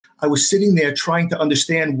I was sitting there trying to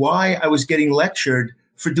understand why I was getting lectured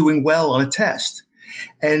for doing well on a test.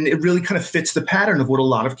 And it really kind of fits the pattern of what a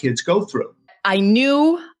lot of kids go through. I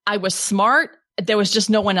knew I was smart. There was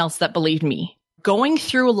just no one else that believed me. Going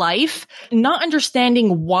through life, not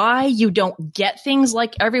understanding why you don't get things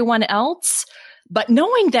like everyone else, but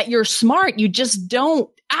knowing that you're smart, you just don't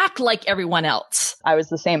act like everyone else. I was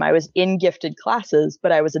the same. I was in gifted classes,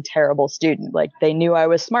 but I was a terrible student. Like, they knew I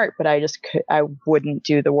was smart, but I wouldn't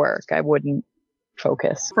do the work. I wouldn't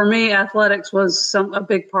focus. For me, athletics was a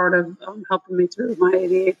big part of helping me through my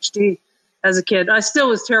ADHD as a kid. I still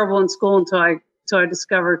was terrible in school until I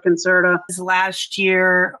discovered Concerta. Last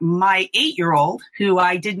year, my 8-year-old, who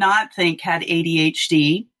I did not think had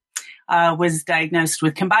ADHD, was diagnosed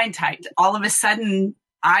with combined type. All of a sudden,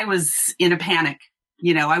 I was in a panic.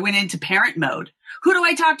 I went into parent mode. Who do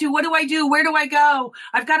I talk to? What do I do? Where do I go?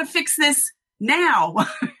 I've got to fix this now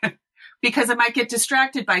because I might get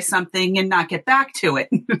distracted by something and not get back to it.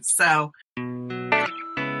 So.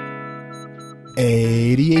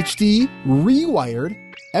 ADHD Rewired,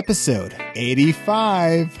 episode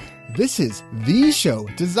 85. This is the show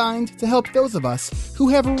designed to help those of us who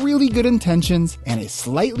have really good intentions and a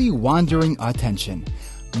slightly wandering attention.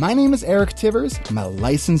 My name is Eric Tivers. I'm a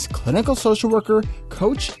licensed clinical social worker,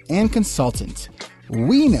 coach, and consultant.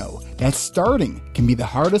 We know that starting can be the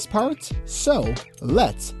hardest part, so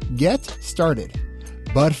let's get started.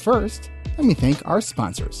 But first, let me thank our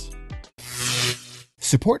sponsors.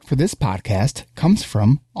 Support for this podcast comes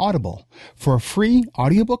from Audible. For a free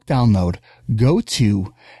audiobook download, go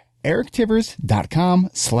to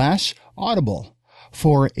erictivers.com/audible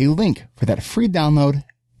for a link for that free download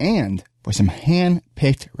and for some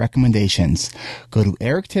hand-picked recommendations. Go to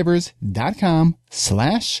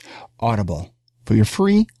erictivers.com/audible for your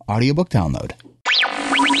free audiobook download.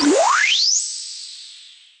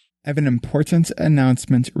 I have an important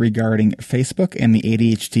announcement regarding Facebook and the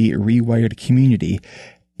ADHD Rewired community.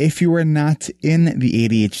 If you are not in the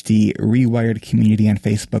ADHD Rewired community on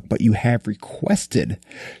Facebook, but you have requested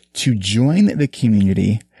to join the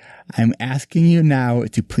community, I'm asking you now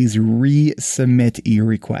to please resubmit your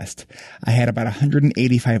request. I had about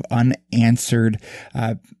 185 unanswered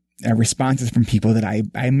responses from people that I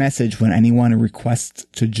message when anyone requests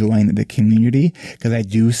to join the community, because I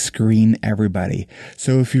do screen everybody.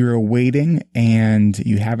 So if you're waiting and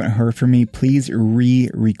you haven't heard from me, please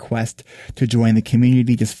request to join the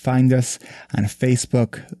community. Just find us on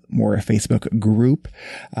Facebook or a Facebook group.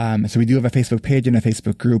 So we do have a Facebook page and a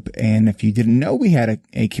Facebook group. And if you didn't know we had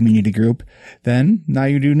a community group, then now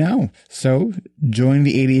you do know. So join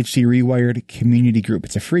the ADHD Rewired community group.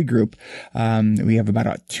 It's a free group. We have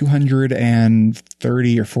about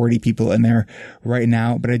 230 or 40 people in there right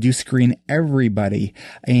now, but I do screen everybody.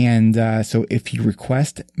 And so if you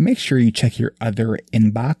request, make sure you check your other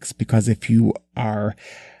inbox, because if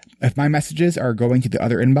my messages are going to the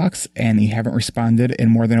other inbox and you haven't responded in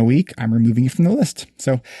more than a week, I'm removing you from the list.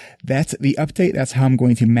 So that's the update. That's how I'm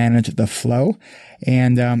going to manage the flow.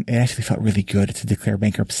 And it actually felt really good to declare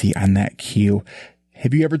bankruptcy on that queue.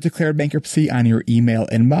 Have you ever declared bankruptcy on your email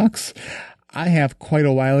inbox? I have quite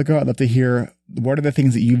a while ago. I'd love to hear, what are the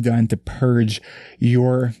things that you've done to purge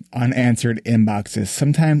your unanswered inboxes?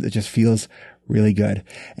 Sometimes it just feels really good.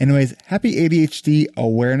 Anyways, happy ADHD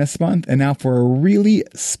Awareness Month. And now for a really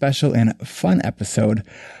special and fun episode.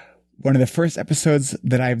 One of the first episodes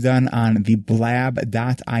that I've done on the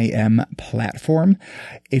blab.im platform.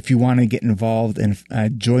 If you want to get involved and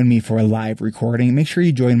join me for a live recording, make sure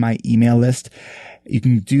you join my email list. You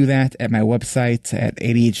can do that at my website at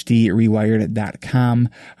ADHDrewired.com.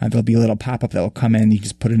 There'll be a little pop-up that will come in. You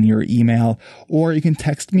just put in your email, or you can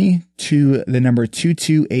text me to the number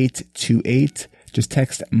 22828. Just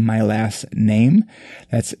text my last name.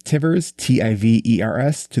 That's Tivers,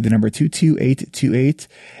 Tivers, to the number 22828.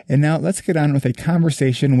 And now let's get on with a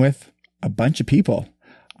conversation with a bunch of people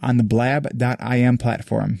on the blab.im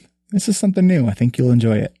platform. This is something new. I think you'll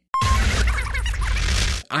enjoy it.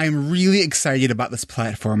 I'm really excited about this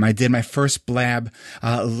platform. I did my first blab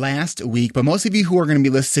last week, but most of you who are going to be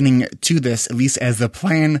listening to this, at least as the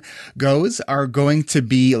plan goes, are going to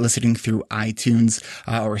be listening through iTunes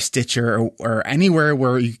or Stitcher or anywhere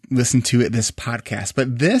where you listen to this podcast.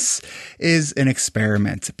 But this is an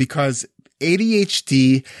experiment, because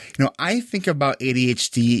ADHD, I think about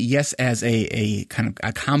ADHD, yes, as a kind of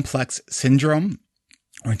a complex syndrome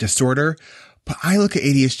or disorder, but I look at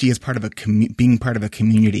ADHD as part of being part of a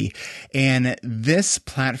community. And this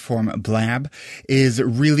platform, Blab, is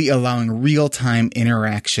really allowing real-time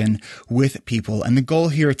interaction with people. And the goal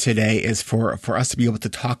here today is for us to be able to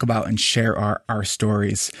talk about and share our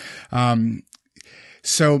stories.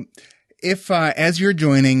 So if as you're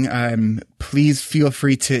joining, please feel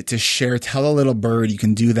free to share, tell a little bird. You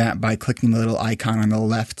can do that by clicking the little icon on the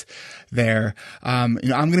left there. I'm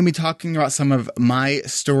going to be talking about some of my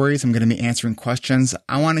stories. I'm going to be answering questions.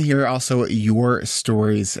 I want to hear also your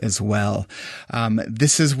stories as well.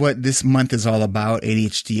 This is what this month is all about,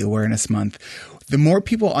 ADHD Awareness Month. The more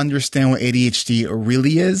people understand what ADHD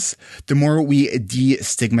really is, the more we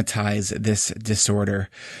destigmatize this disorder.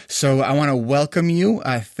 So I want to welcome you.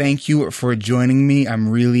 Thank you for joining me. I'm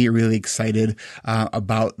really, really excited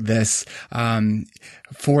about this.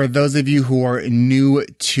 For those of you who are new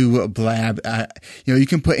to Blab, you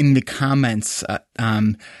can put in the comments,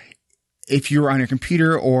 if you're on your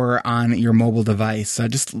computer or on your mobile device.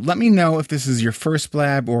 Just let me know if this is your first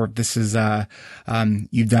Blab or if this is,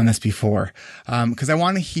 you've done this before. Cause I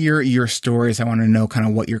want to hear your stories. I want to know kind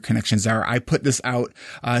of what your connections are. I put this out,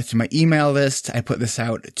 to my email list. I put this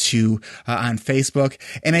out to, on Facebook,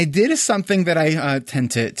 and I did something that I,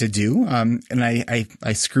 tend to do. And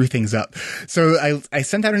I screw things up. So I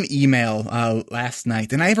sent out an email, last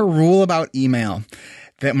night, and I have a rule about email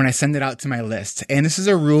that when I send it out to my list, and this is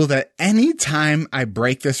a rule that anytime I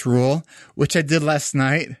break this rule, which I did last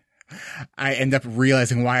night, I end up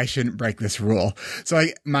realizing why I shouldn't break this rule. So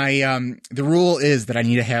the rule is that I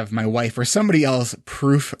need to have my wife or somebody else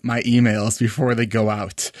proof my emails before they go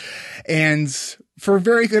out. And for a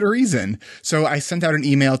very good reason. So I sent out an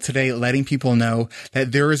email today letting people know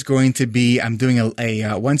that there is going to be, I'm doing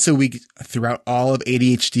a once a week throughout all of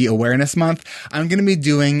ADHD Awareness Month. I'm going to be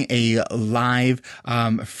doing a live,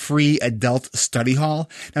 free adult study hall.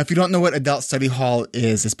 Now, if you don't know what adult study hall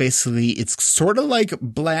is, it's sort of like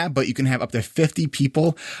Blab, but you can have up to 50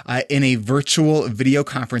 people, in a virtual video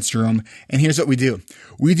conference room. And here's what we do.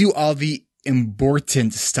 We do all the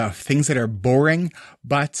important stuff, things that are boring,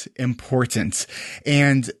 but important.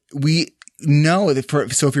 And we know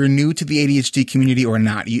that so if you're new to the ADHD community or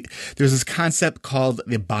not, there's this concept called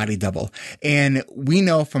the body double. And we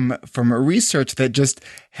know from research that just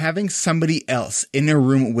having somebody else in a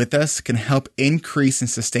room with us can help increase and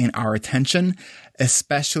sustain our attention,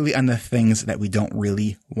 especially on the things that we don't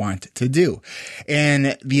really want to do.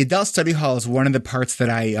 And the adult study hall is one of the parts that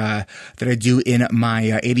I do in my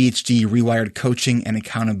ADHD Rewired coaching and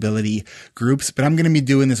accountability groups. But I'm going to be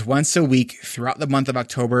doing this once a week throughout the month of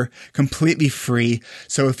October, completely free.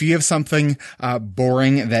 So if you have something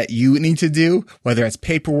boring that you need to do, whether it's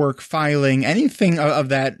paperwork, filing, anything of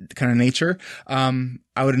that kind of nature,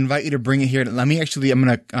 I would invite you to bring it here. I'm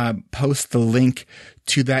going to post the link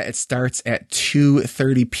to that. It starts at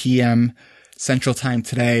 2:30 p.m. Central Time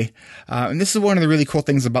today. And this is one of the really cool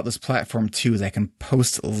things about this platform too, is I can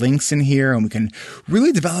post links in here and we can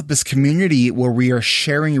really develop this community where we are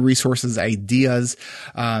sharing resources, ideas,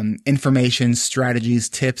 information, strategies,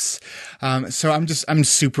 tips. So I'm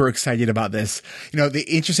super excited about this. The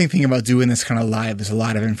interesting thing about doing this kind of live, there's a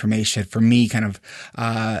lot of information for me kind of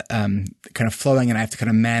flowing, and I have to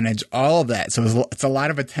kind of manage all of that. So it's a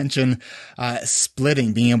lot of attention,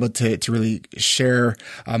 splitting, being able to really share,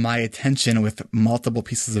 my attention with multiple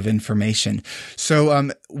pieces of information. So,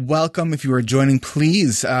 welcome. If you are joining,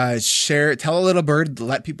 please, share, tell a little bird,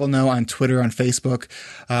 let people know on Twitter, on Facebook,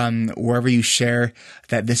 wherever you share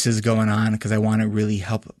that this is going on, because I want to really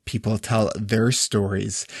help people tell their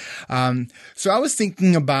stories. So I was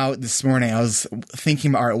thinking about this morning, all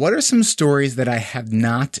right, what are some stories that I have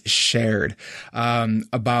not shared,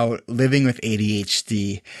 about living with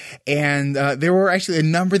ADHD? And, there were actually a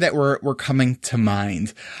number that were coming to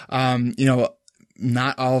mind.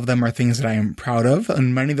 Not all of them are things that I am proud of,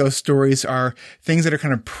 and many of those stories are things that are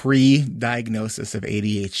kind of pre-diagnosis of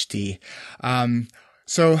ADHD.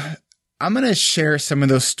 So I'm going to share some of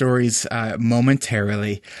those stories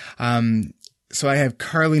momentarily. So I have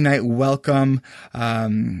Carly Knight, welcome.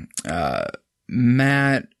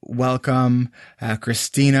 Matt, welcome.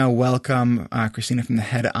 Christina, welcome. Christina from the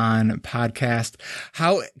Head On podcast.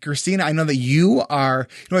 Christina, I know that you are,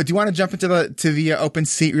 do you want to jump into the open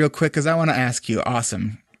seat real quick? Cause I want to ask you.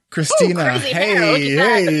 Awesome. Christina,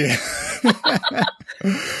 hey.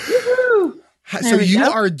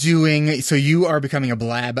 So you are becoming a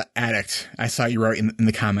Blab addict. I saw you wrote in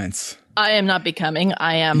the comments. I am not becoming.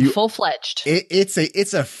 I am full-fledged. It's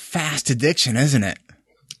a fast addiction, isn't it?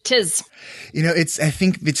 'Tis. I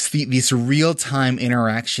think it's this real-time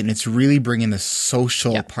interaction. It's really bringing the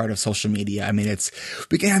social part of social media. I mean,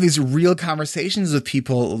 we can have these real conversations with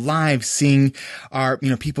people live, seeing our,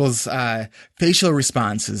 people's, facial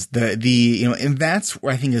responses, and that's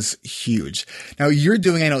what I think is huge. Now you're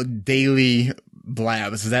doing, daily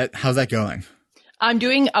Blabs. How's that going? I'm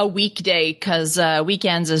doing a weekday because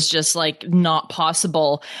weekends is just like not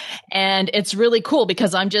possible. And it's really cool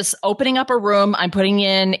because I'm just opening up a room. I'm putting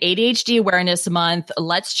in ADHD Awareness Month.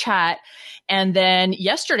 Let's chat. And then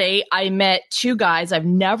yesterday I met two guys I've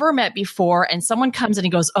never met before. And someone comes in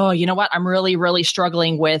and goes, oh, you know what? I'm really, really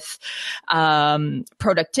struggling with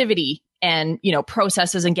productivity and,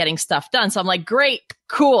 processes and getting stuff done. So I'm like, great,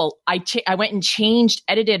 cool. I went and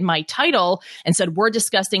edited my title and said, we're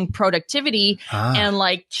discussing productivity. And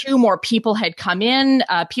like two more people had come in,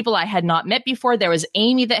 people I had not met before. There was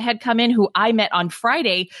Amy that had come in who I met on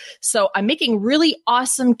Friday. So I'm making really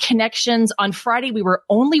awesome connections. On Friday, we were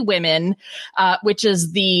only women, which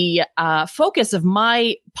is the focus of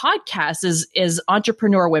my podcast is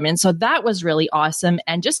entrepreneur women. So that was really awesome.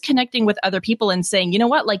 And just connecting with other people and saying, you know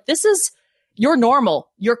what, like you're normal.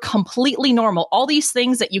 You're completely normal. All these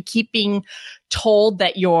things that you keep being told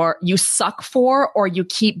that you suck for, or you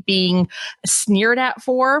keep being sneered at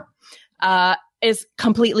for, is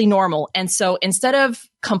completely normal. And so instead of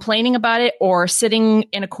complaining about it or sitting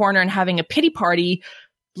in a corner and having a pity party,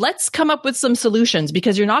 let's come up with some solutions,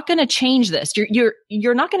 because you're not going to change this.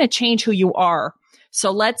 You're not going to change who you are.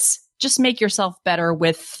 So let's just make yourself better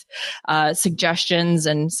with suggestions,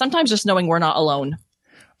 and sometimes just knowing we're not alone.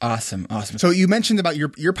 Awesome. So you mentioned about your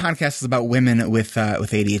podcast is about women with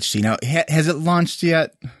ADHD. Now, has it launched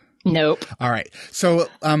yet? Nope. All right. So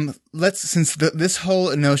this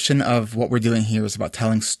whole notion of what we're doing here is about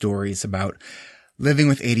telling stories about living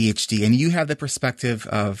with ADHD, and you have the perspective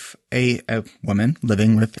of a woman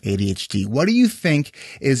living with ADHD. What do you think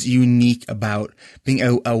is unique about being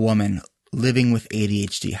a woman living with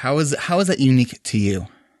ADHD? How is that unique to you?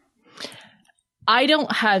 I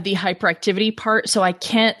don't have the hyperactivity part, so I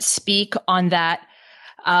can't speak on that.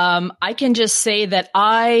 I can just say that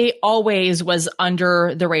I always was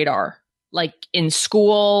under the radar. Like in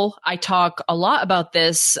school, I talk a lot about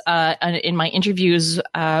this in my interviews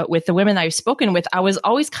with the women I've spoken with. I was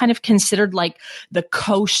always kind of considered like the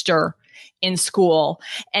coaster in school.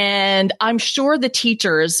 And I'm sure the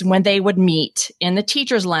teachers, when they would meet in the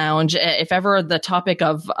teacher's lounge, if ever the topic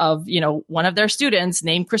of one of their students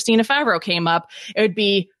named Christina Favreau came up, it would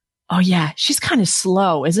be, oh yeah, she's kind of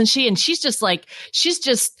slow, isn't she? And she's just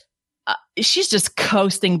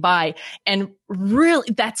coasting by. And really,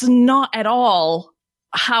 that's not at all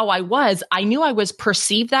how I was. I knew I was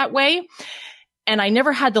perceived that way, and I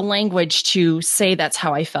never had the language to say that's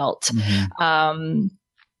how I felt. Mm-hmm.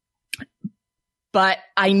 But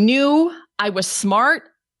I knew I was smart.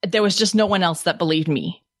 There was just no one else that believed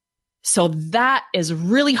me. So that is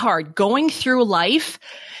really hard, going through life,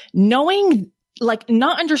 knowing, like,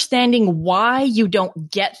 not understanding why you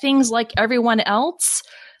don't get things like everyone else,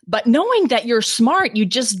 but knowing that you're smart, you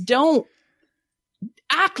just don't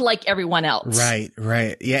act like everyone else.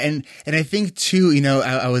 Right. Yeah. And I think too,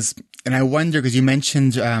 I wonder, because you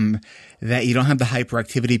mentioned, that you don't have the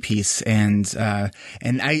hyperactivity piece, and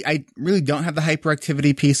I really don't have the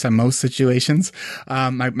hyperactivity piece on most situations.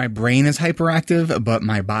 My brain is hyperactive, but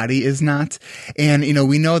my body is not. And,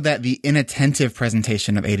 we know that the inattentive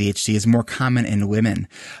presentation of ADHD is more common in women,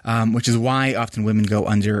 which is why often women go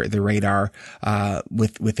under the radar,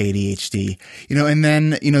 with ADHD, and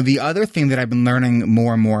then, the other thing that I've been learning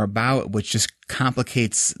more and more about, which just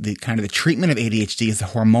complicates the kind of the treatment of ADHD, is the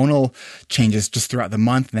hormonal changes just throughout the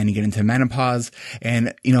month. And then you get into menopause,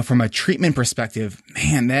 and, from a treatment perspective,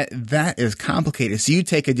 man, that is complicated. So you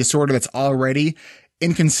take a disorder that's already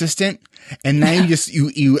inconsistent, and now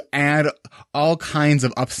you add all kinds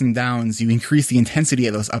of ups and downs. You increase the intensity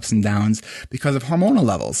of those ups and downs because of hormonal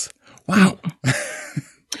levels. Wow.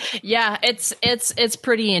 Yeah, it's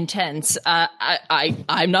pretty intense.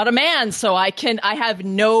 I'm not a man, so I have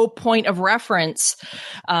no point of reference.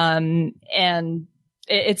 And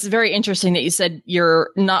it's very interesting that you said you're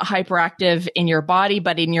not hyperactive in your body,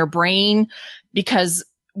 but in your brain, because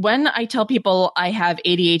when I tell people I have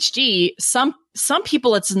ADHD, some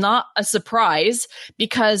people, it's not a surprise,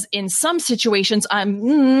 because in some situations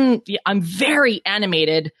I'm very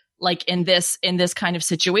animated, like in this kind of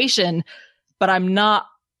situation, but I'm not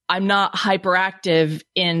hyperactive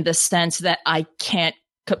in the sense that I can't.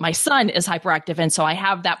 My son is hyperactive, and so I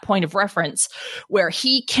have that point of reference where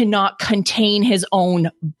he cannot contain his own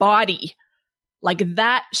body. Like,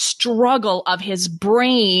 that struggle of his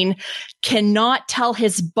brain cannot tell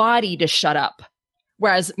his body to shut up.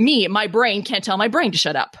 Whereas my brain can't tell my brain to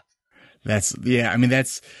shut up. I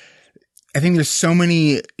think there's so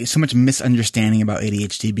much misunderstanding about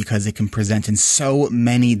ADHD because it can present in so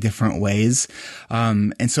many different ways.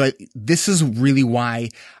 And so this is really why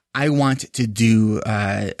I want to do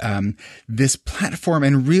this platform,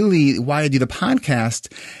 and really why I do the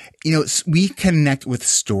podcast we connect with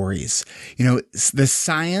stories. The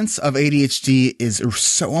science of ADHD is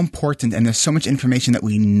so important, and there's so much information that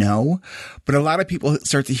we know, but a lot of people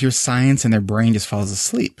start to hear science and their brain just falls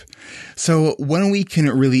asleep. So when we can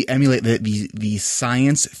really emulate the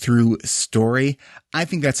science through story, I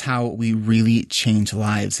think that's how we really change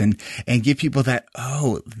lives and give people that,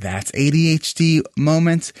 oh, that's ADHD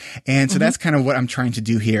moment. And so that's kind of what I'm trying to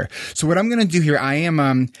do here. So what I'm going to do here,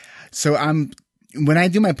 when I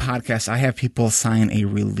do my podcast, I have people sign a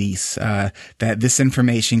release that this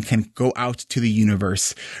information can go out to the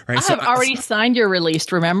universe. Right? I have already signed your release.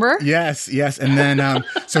 Remember? Yes. And then,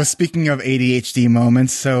 so speaking of ADHD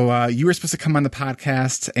moments, so you were supposed to come on the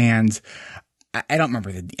podcast, and I don't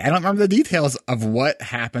remember the details of what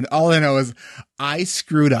happened. All I know is I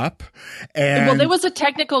screwed up. And there was a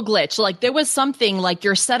technical glitch. Like there was something like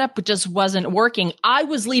your setup just wasn't working. I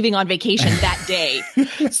was leaving on vacation that day.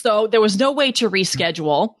 So there was no way to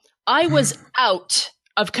reschedule. I was out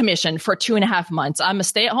of commission for 2.5 months. I'm a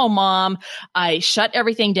stay-at-home mom. I shut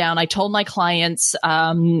everything down. I told my clients,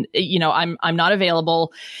 I'm not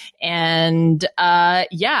available. And,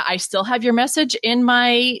 I still have your message in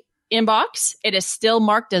my inbox. It is still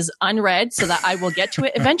marked as unread so that I will get to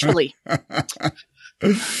it eventually.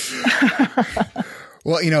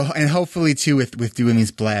 Well, and hopefully too, with doing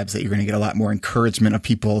these blabs, that you're going to get a lot more encouragement of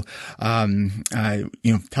people, telling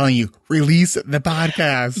you, release the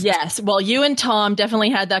podcast. Yes. Well, you and Tom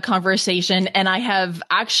definitely had that conversation, and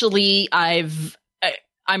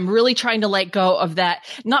I'm really trying to let go of that.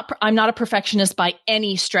 I'm not a perfectionist by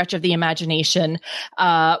any stretch of the imagination,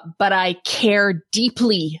 but I care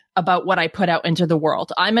deeply about what I put out into the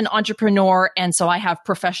world. I'm an entrepreneur, and so I have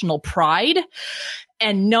professional pride.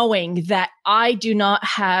 And knowing that I do not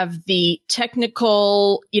have the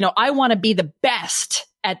technical, I want to be the best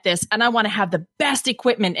at this, and I want to have the best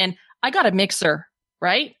equipment. And I got a mixer,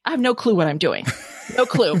 right? I have no clue what I'm doing. No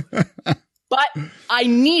clue. But I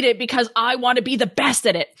need it because I want to be the best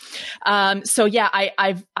at it. I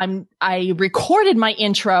recorded my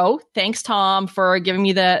intro. Thanks, Tom, for giving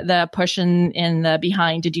me the push in the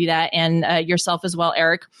behind to do that, and yourself as well,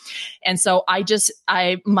 Eric. And so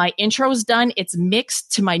my intro is done. It's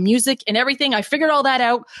mixed to my music and everything. I figured all that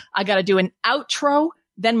out. I got to do an outro.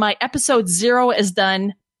 Then my episode 0 is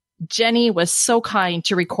done. Jenny was so kind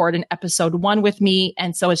to record an episode 1 with me.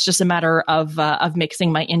 And so it's just a matter of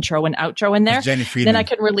mixing my intro and outro in there. Jenny Friedman. Then I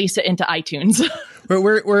can release it into iTunes.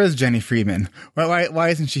 Where is Jenny Friedman? Why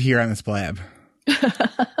isn't she here on this blab?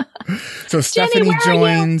 So Stephanie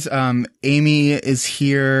joined. Amy is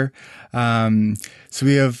here.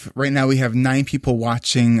 So right now we have 9 people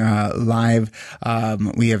watching, live.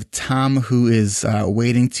 We have Tom who is,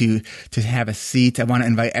 waiting to have a seat. I want to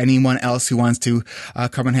invite anyone else who wants to,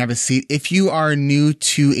 come and have a seat. If you are new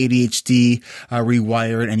to ADHD,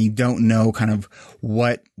 Rewired, and you don't know kind of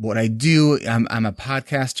what I do, I'm a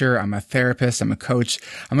podcaster, I'm a therapist, I'm a coach.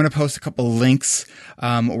 I'm going to post a couple links,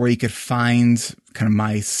 where you could find kind of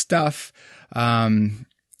my stuff.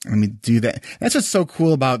 Let me do that. That's what's so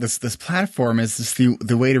cool about this platform is just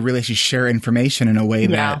the way to really actually share information in a way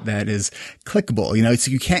that is clickable. So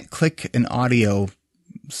you can't click an audio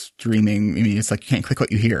streaming. I mean, it's like you can't click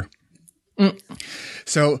what you hear.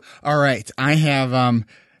 So, all right. I have,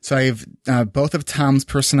 both of Tom's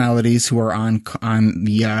personalities who are on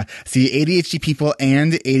the ADHD people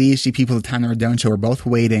and ADHD people of the Tom Nardone show are both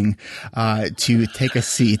waiting, to take a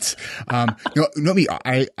seat. I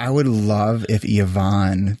would love if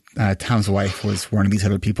Yvonne, Tom's wife, was one of these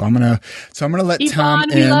other people. I'm going to let Yvonne, Tom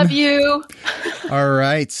in. we love you. All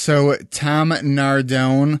right. So Tom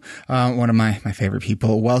Nardone, one of my favorite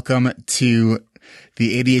people. Welcome to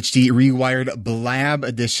the ADHD Rewired Blab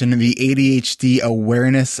edition, the ADHD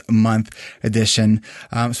Awareness Month edition.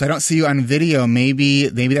 So I don't see you on video. Maybe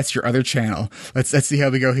that's your other channel. Let's see how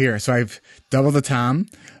we go here. So I've doubled the Tom.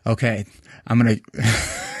 Okay. I'm going to,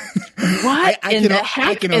 what in the heck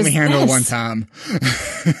I can only handle this? One Tom.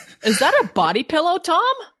 Is that a body pillow,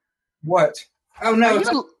 Tom? What? Oh no, it's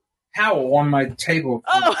a towel on my table.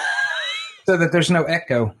 Oh. So that there's no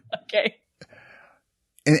echo. Okay.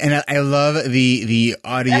 And I love the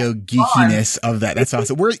audio geekiness of that. That's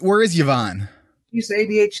awesome. Where is Yvonne? She's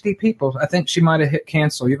ADHD people. I think she might have hit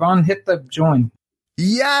cancel. Yvonne, hit the join.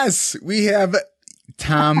 Yes, we have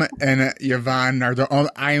Tom and Yvonne Nardone.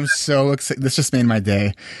 I am so excited. This just made my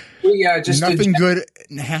day. Nothing good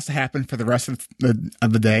has to happen for the rest of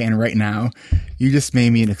the day. And right now, you just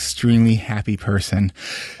made me an extremely happy person.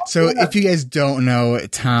 So if you guys don't know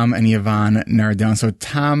Tom and Yvonne Nardone, so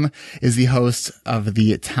Tom is the host of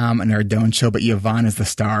the Tom Nardone Show, but Yvonne is the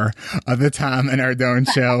star of the Tom Nardone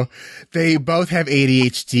Show. They both have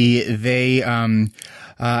ADHD. They,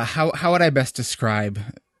 how would I best describe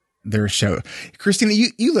their show? Christina,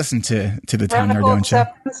 you listen to the Tom Nardone Show.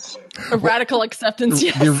 Radical acceptance,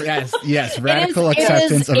 yes. Yes, radical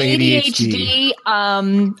acceptance of ADHD.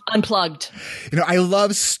 Unplugged. You know, I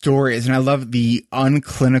love stories and I love the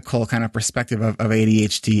unclinical kind of perspective of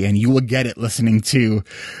ADHD, and you will get it listening to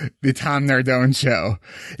the Tom Nardone Show.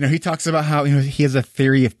 You know, he talks about how, you know, he has a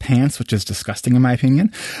theory of pants, which is disgusting in my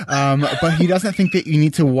opinion. But he doesn't think that you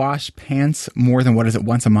need to wash pants more than,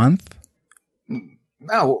 once a month?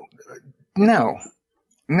 No.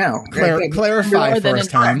 Clarify for us,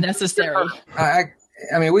 Tom. Necessary. I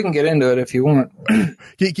mean, we can get into it if you want.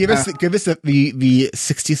 Give us the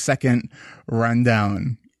 60-second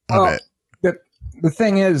rundown of it. The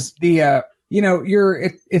thing is,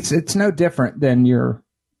 it's no different than your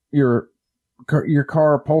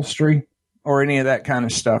car upholstery or any of that kind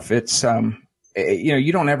of stuff. It's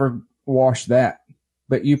you don't ever wash that,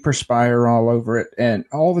 but you perspire all over it and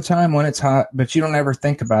all the time when it's hot, but you don't ever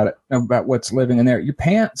think about what's living in there. Your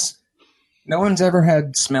pants, no one's ever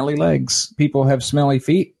had smelly legs. People have smelly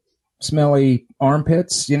feet, smelly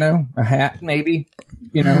armpits, a hat maybe,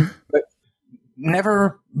 but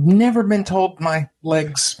never been told my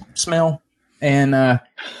legs smell. And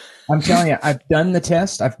I'm telling you, I've done the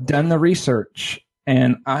test, I've done the research,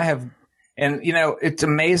 and it's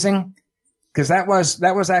amazing. Because that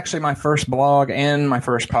was actually my first blog and my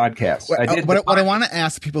first podcast. What I want to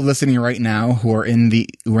ask people listening right now who are in the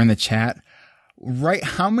chat, right?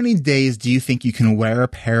 How many days do you think you can wear a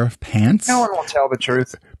pair of pants? No one will tell the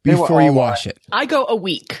truth before you wash it. I go a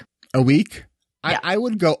week. A week? Yeah. I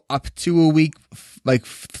would go up to a week, like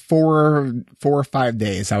 4 or 5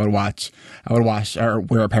 days. I would wash or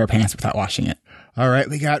wear a pair of pants without washing it. All right,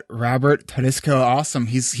 we got Robert Tedesco. Awesome.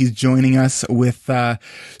 He's joining us with,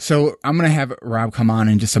 so I'm going to have Rob come on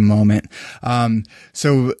in just a moment.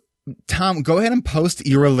 So Tom, go ahead and post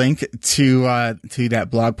your link to that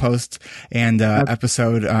blog post and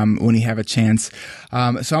episode when you have a chance.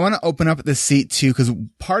 So I want to open up the seat too, because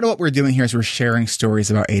part of what we're doing here is we're sharing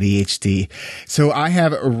stories about ADHD. So I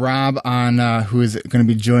have Rob on who is going to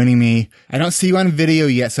be joining me. I don't see you on video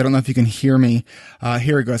yet, so I don't know if you can hear me.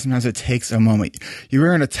 Here we go. Sometimes it takes a moment. You're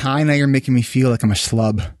wearing a tie now. You're making me feel like I'm a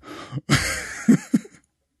schlub.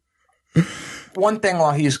 One thing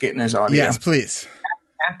while he's getting his audio. Yes, please.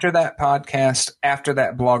 After that podcast, after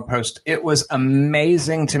that blog post, it was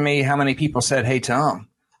amazing to me how many people said, "Hey, Tom,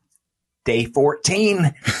 day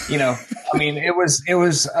 14." It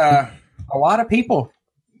was a lot of people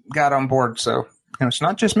got on board. So it's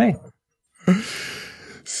not just me.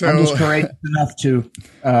 So I'm just courageous enough to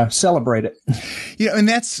celebrate it. And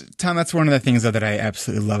that's, Tom, that's one of the things that I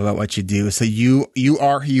absolutely love about what you do. So you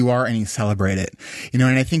are who you are and you celebrate it. And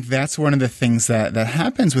I think that's one of the things that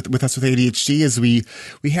happens with us with ADHD is we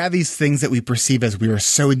have these things that we perceive as we are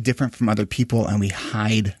so different from other people, and we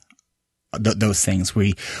hide those things.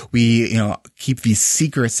 We keep these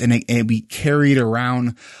secrets and we carry it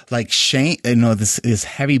around like shame, this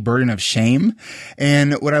heavy burden of shame.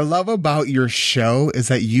 And what I love about your show is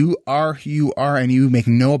that you are who you are and you make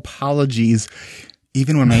no apologies,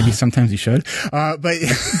 even when maybe sometimes you should. But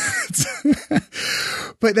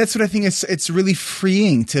that's what I think it's really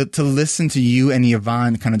freeing to listen to you and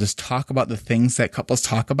Yvonne kind of just talk about the things that couples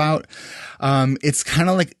talk about. It's kind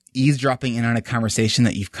of like eavesdropping in on a conversation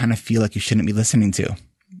that you kind of feel like you shouldn't be listening to.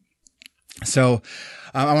 So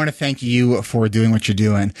I want to thank you for doing what you're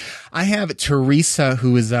doing. I have Teresa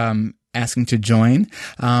who is asking to join.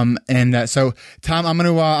 So Tom, I'm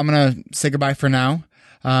gonna say goodbye for now.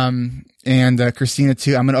 And Christina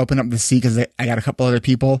too. I'm going to open up the seat because I got a couple other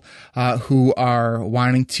people who are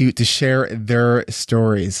wanting to share their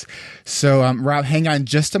stories. So Rob, hang on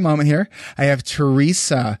just a moment here. I have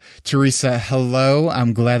Teresa. Teresa, hello.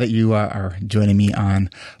 I'm glad that you are joining me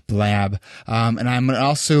on Blab. And I'm going to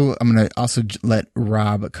also let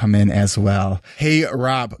Rob come in as well. Hey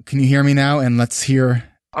Rob, can you hear me now? And let's hear.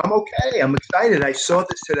 I'm okay. I'm excited. I saw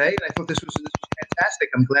this today and I thought this was fantastic.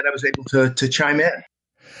 I'm glad I was able to chime in.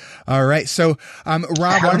 All right. So, Rob,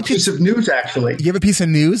 I have a piece of news, actually. You have a piece of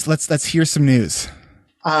news? Let's hear some news.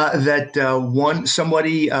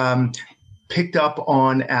 Somebody picked up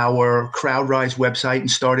on our CrowdRise website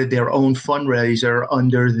and started their own fundraiser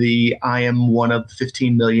under the I Am One of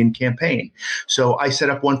 15 Million campaign. So I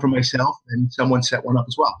set up one for myself, and someone set one up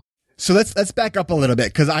as well. So let's back up a little bit,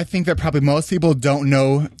 because I think that probably most people don't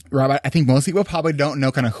know, Rob. I think most people probably don't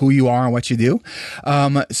know kind of who you are and what you do.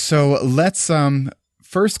 So let's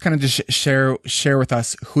first kind of just share with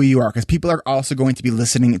us who you are, because people are also going to be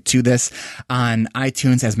listening to this on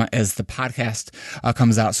iTunes as the podcast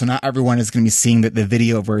comes out. So not everyone is going to be seeing the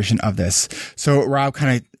video version of this. So Rob,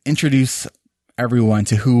 kind of introduce everyone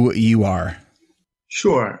to who you are.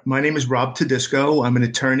 Sure. My name is Rob Tedisco. I'm an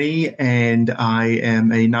attorney, and I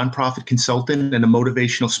am a nonprofit consultant and a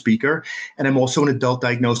motivational speaker. And I'm also an adult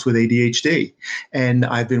diagnosed with ADHD. And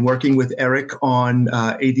I've been working with Eric on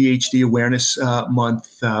ADHD Awareness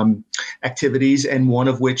Month activities, and one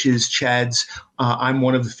of which is Chad's I'm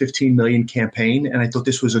One of the 15 Million campaign. And I thought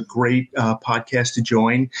this was a great podcast to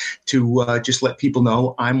join to just let people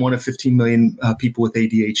know I'm one of 15 million people with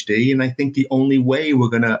ADHD. And I think the only way we're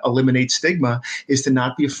going to eliminate stigma is to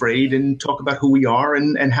not be afraid and talk about who we are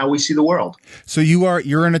and how we see the world. So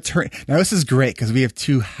you're an attorney. Now this is great, because we have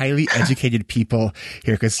two highly educated people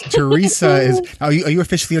here, because Teresa is, are you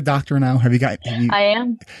officially a doctor now? I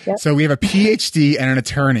am. Yep. So we have a PhD and an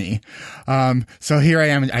attorney. So here I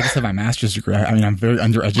am. I just have my master's degree. I mean, I'm very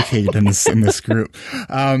undereducated in this group.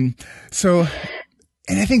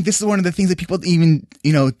 And I think this is one of the things that people even,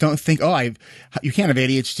 don't think, you can't have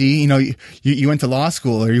ADHD. You went to law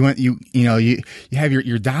school, or you have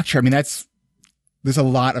your doctorate. I mean, there's a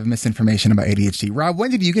lot of misinformation about ADHD. Rob,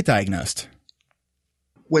 when did you get diagnosed?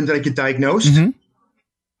 When did I get diagnosed? Mm-hmm.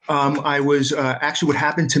 I was actually, what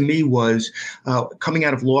happened to me was coming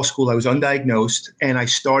out of law school, I was undiagnosed, and I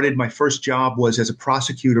started, my first job was as a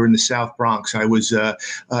prosecutor in the South Bronx. I was in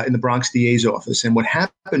the Bronx DA's office. And what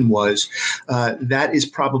happened was that is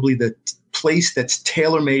probably the place that's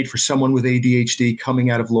tailor-made for someone with ADHD coming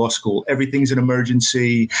out of law school. Everything's an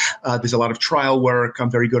emergency. There's a lot of trial work.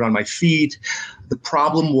 I'm very good on my feet. The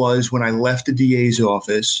problem was when I left the DA's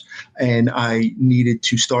office and I needed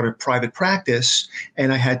to start a private practice,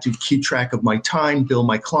 and I had to keep track of my time, bill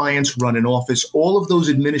my clients, run an office, all of those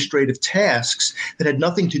administrative tasks that had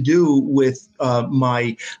nothing to do with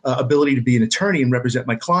my ability to be an attorney and represent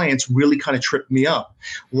my clients really kind of tripped me up.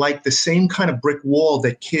 Like the same kind of brick wall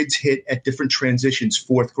that kids hit at different transitions,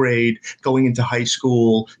 fourth grade, going into high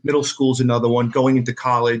school, middle school's another one, going into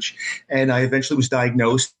college. And I eventually was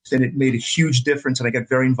diagnosed, and it made a huge difference. And I got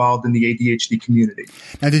very involved in the ADHD community.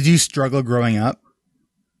 Now, did you struggle growing up?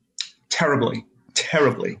 Terribly.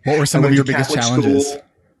 What were some of your biggest challenges?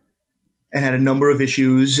 And had a number of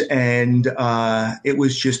issues, and it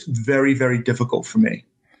was just very, very difficult for me.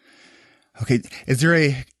 Okay. Is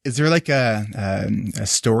there like a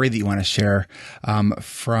story that you want to share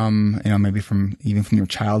from, maybe from your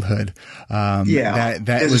childhood?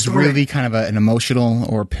 That was really kind of an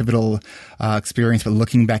emotional or pivotal experience, but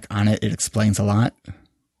looking back on it, it explains a lot.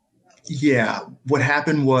 Yeah. What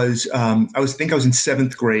happened was I was in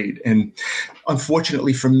seventh grade. And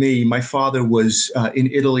unfortunately for me, my father was in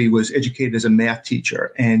Italy, was educated as a math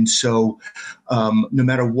teacher. And so no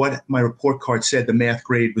matter what my report card said, the math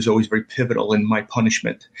grade was always very pivotal in my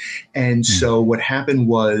punishment. And so what happened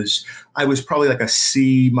was I was probably like a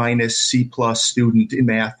C-, C+ student in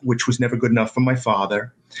math, which was never good enough for my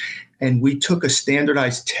father. And we took a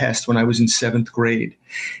standardized test when I was in seventh grade.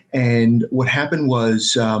 And what happened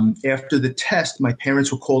was after the test, my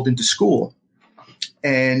parents were called into school.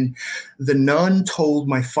 And the nun told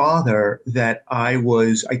my father that I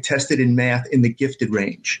tested in math in the gifted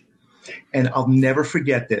range. And I'll never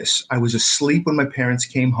forget this. I was asleep when my parents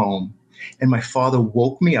came home, and my father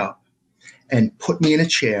woke me up and put me in a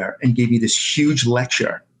chair and gave me this huge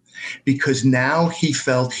lecture, because now he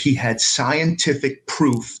felt he had scientific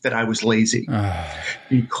proof that I was lazy.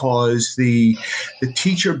 Because the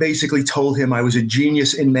teacher basically told him I was a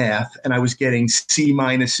genius in math and I was getting C-,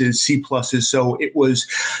 C+. So it was,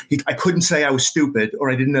 I couldn't say I was stupid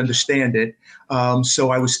or I didn't understand it.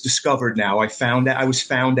 So I was discovered now. I was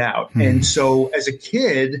found out. And so as a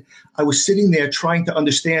kid, I was sitting there trying to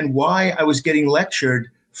understand why I was getting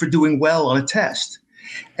lectured for doing well on a test.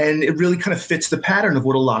 And it really kind of fits the pattern of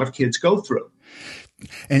what a lot of kids go through.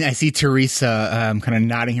 And I see Teresa kind of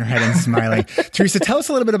nodding her head and smiling. Teresa, tell us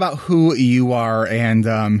a little bit about who you are,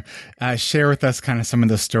 and share with us kind of some of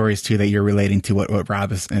the stories, too, that you're relating to what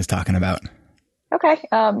Rob is talking about. Okay.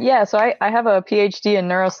 So I have a PhD in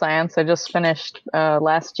neuroscience. I just finished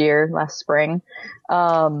last spring.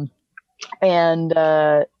 And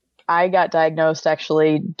I got diagnosed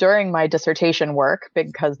actually during my dissertation work,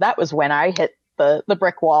 because that was when I hit the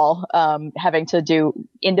brick wall, having to do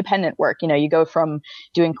independent work. You know, you go from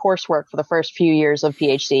doing coursework for the first few years of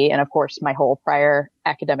PhD. And of course, my whole prior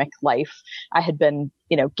academic life, I had been,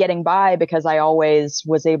 you know, getting by because I always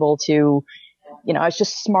was able to, you know, I was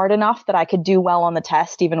just smart enough that I could do well on the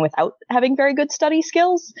test, even without having very good study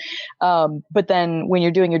skills. But then when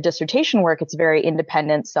you're doing your dissertation work, it's very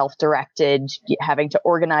independent, self-directed, having to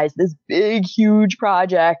organize this big, huge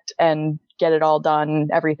project and get it all done,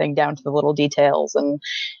 everything down to the little details and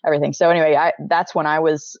everything. So anyway, that's when I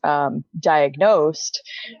was diagnosed.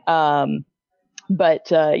 But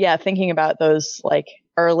thinking about those like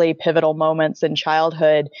early pivotal moments in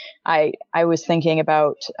childhood, I was thinking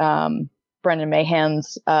about Brendan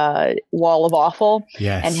Mahan's Wall of Awful,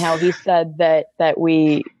 yes, and how he said that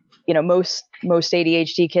we, you know, most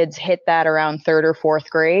ADHD kids hit that around 3rd or 4th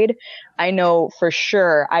grade. I know for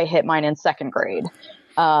sure I hit mine in 2nd grade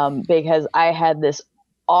because I had this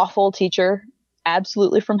awful teacher,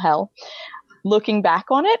 absolutely from hell. Looking back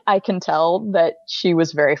on it, I can tell that she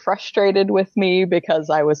was very frustrated with me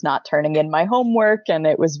because I was not turning in my homework and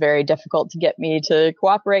it was very difficult to get me to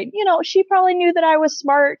cooperate. You know, she probably knew that I was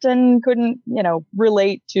smart and couldn't, you know,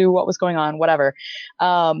 relate to what was going on, whatever.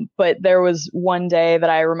 But there was one day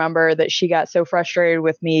that I remember that she got so frustrated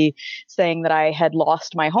with me saying that I had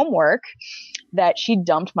lost my homework that she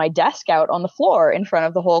dumped my desk out on the floor in front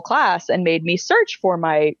of the whole class and made me search for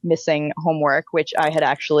my missing homework, which I had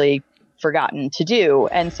actually forgotten to do.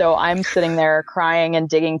 And so I'm sitting there crying and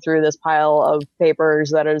digging through this pile of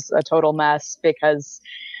papers that is a total mess because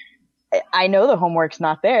I know the homework's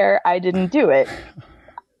not there. I didn't do it.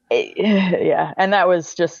 Yeah. And that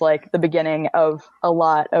was just like the beginning of a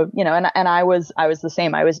lot of, you know, and I was the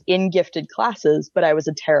same. I was in gifted classes, but I was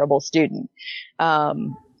a terrible student.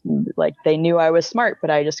 Like they knew I was smart,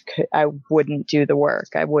 but I wouldn't do the work.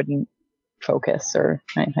 I wouldn't focus or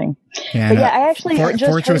anything. Yeah, but I actually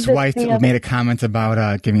Fortress White made a comment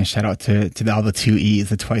about giving a shout out to all the 2 E's,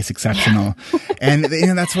 the twice exceptional. And you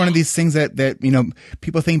know, that's one of these things that you know,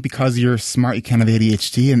 people think because you're smart you can't have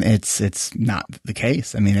ADHD, and it's not the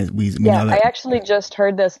case. I mean, we know that. I actually just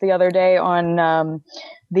heard this the other day on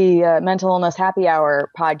the Mental Illness Happy Hour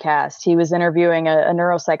podcast. He was interviewing a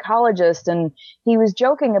neuropsychologist, and he was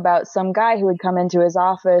joking about some guy who had come into his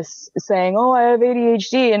office saying, "Oh, I have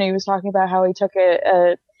ADHD," and he was talking about how he took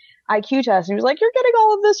a IQ test. And he was like, "You're getting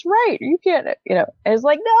all of this right. You can't," you know. And it's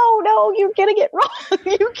like, no, you're getting it wrong.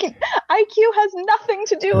 IQ has nothing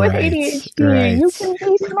to do with ADHD. Right. You can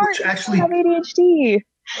be smart and actually have ADHD.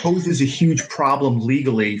 Poses a huge problem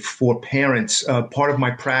legally for parents. Part of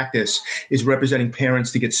my practice is representing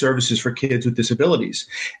parents to get services for kids with disabilities.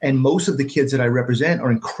 And most of the kids that I represent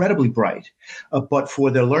are incredibly bright, but for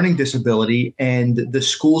their learning disability. And the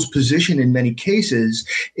school's position in many cases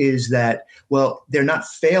is that, well, they're not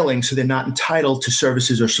failing, so they're not entitled to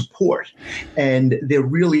services or support. And there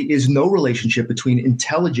really is no relationship between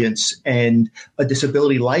intelligence and a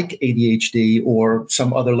disability like ADHD or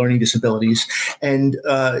some other learning disabilities. And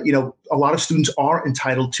you know, a lot of students are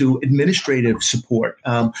entitled to administrative support.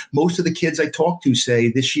 Most of the kids I talk to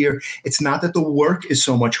say this year, it's not that the work is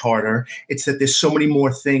so much harder, it's that there's so many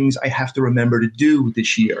more things I have to remember to do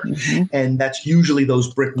this year. Mm-hmm. And that's usually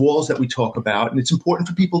those brick walls that we talk about. And it's important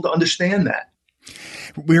for people to understand that.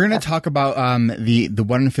 We're going to talk about the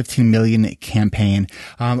 1 in 15 million campaign.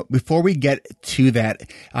 Before we get to that,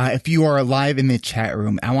 if you are live in the chat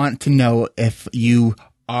room, I want to know if you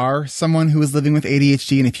are someone who is living with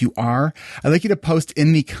ADHD. And if you are, I'd like you to post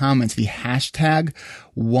in the comments the hashtag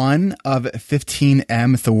 1 of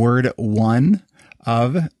 15M. It's the word 1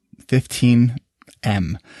 of 15M.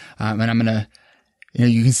 And I'm going to, you know,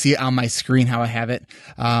 you can see it on my screen how I have it.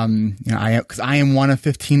 You know, because I am 1 of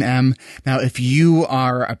 15M. Now, if you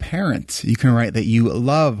are a parent, you can write that you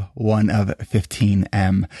love 1 of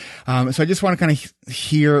 15M. So I just want to kind of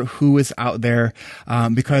hear who is out there,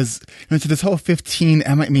 because, you know, so this whole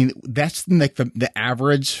 15M, I mean, that's like the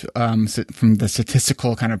average, from the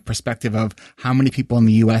statistical kind of perspective of how many people in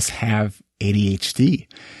the U.S. have ADHD.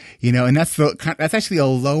 You know, and that's actually a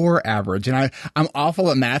lower average. And I'm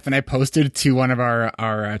awful at math, and I posted to one of our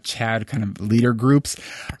CHAD kind of leader groups.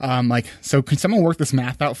 So can someone work this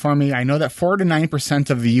math out for me? I know that 4 to 9%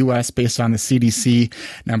 of the U.S. based on the CDC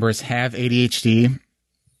numbers have ADHD.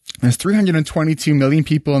 There's 322 million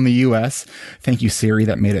people in the U.S. Thank you, Siri.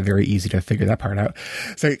 That made it very easy to figure that part out.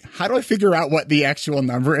 So how do I figure out what the actual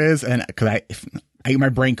number is? And My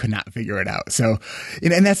brain could not figure it out. So,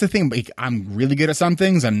 and that's the thing. Like, I'm really good at some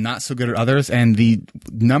things. I'm not so good at others. And the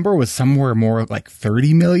number was somewhere more like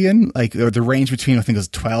 30 million, like the range between, I think it was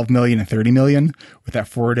 12 million and 30 million with that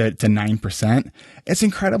 4 to 9%. It's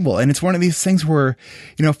incredible. And it's one of these things where,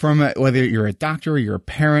 from whether you're a doctor or you're a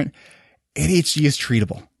parent, ADHD is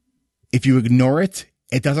treatable. If you ignore it,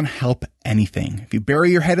 it doesn't help anything. If you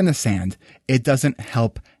bury your head in the sand, it doesn't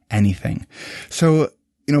help anything. So,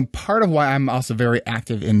 part of why I'm also very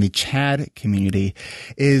active in the CHADD community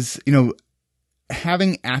is,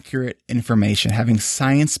 having accurate information, having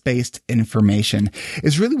science-based information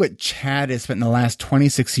is really what CHADD has spent the last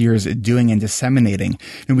 26 years doing and disseminating.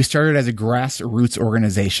 And we started as a grassroots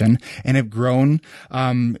organization and have grown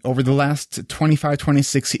over the last 25,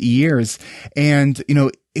 26 years. And,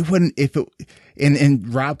 it wouldn't,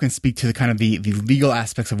 and Rob can speak to the kind of the legal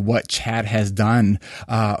aspects of what CHADD has done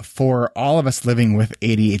for all of us living with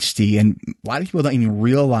ADHD. And a lot of people don't even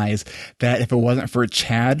realize that if it wasn't for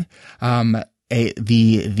CHADD,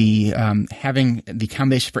 having the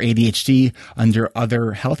accommodation for ADHD under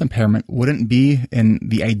other health impairment wouldn't be in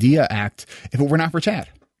the IDEA Act if it were not for CHADD.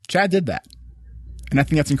 CHADD did that. And I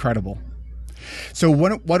think that's incredible. So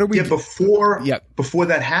what are we? Yeah, before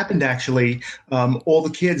that happened, actually, all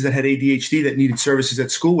the kids that had ADHD that needed services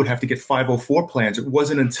at school would have to get 504 plans. It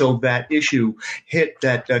wasn't until that issue hit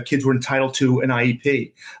that kids were entitled to an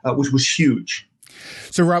IEP, which was huge.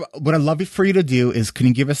 So, Rob, what I'd love for you to do is, can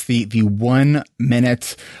you give us the 1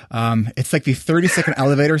 minute, it's like the 30-second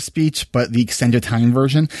elevator speech, but the extended time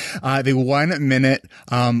version, the 1 minute,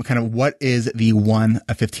 kind of what is the 1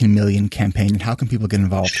 of 15 million campaign and how can people get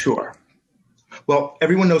involved? Sure. Well,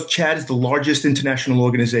 everyone knows CHADD is the largest international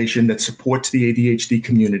organization that supports the ADHD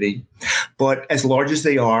community. But as large as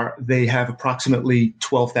they are, they have approximately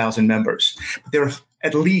 12,000 members. But there are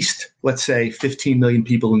at least, let's say, 15 million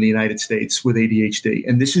people in the United States with ADHD.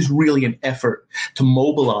 And this is really an effort to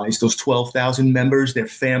mobilize those 12,000 members, their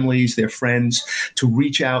families, their friends, to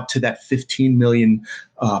reach out to that 15 million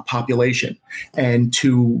population and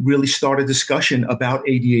to really start a discussion about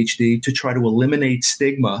ADHD to try to eliminate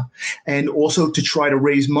stigma and also to try to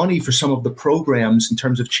raise money for some of the programs in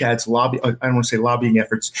terms of CHADD's I don't want to say lobbying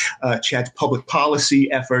efforts, CHADD's public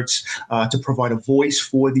policy efforts to provide a voice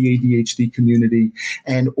for the ADHD community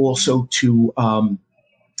and also to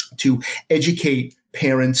educate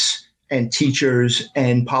parents and teachers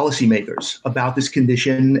and policymakers about this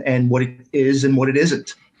condition and what it is and what it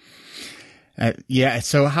isn't.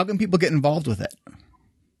 So how can people get involved with it?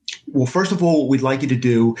 Well, first of all, what we'd like you to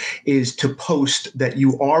do is to post that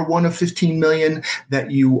you are 1 of 15 million,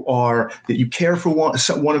 that you care for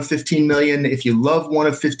one of 15 million. If you love 1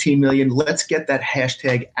 of 15 million, let's get that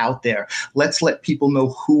hashtag out there. Let's let people know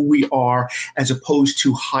who we are as opposed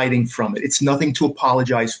to hiding from it. It's nothing to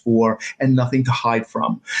apologize for and nothing to hide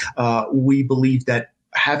from. We believe that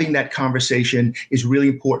having that conversation is really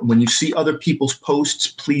important. When you see other people's posts,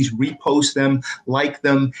 please repost them, like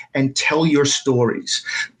them, and tell your stories.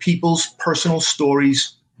 People's personal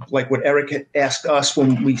stories, like what Eric asked us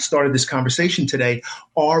when we started this conversation today,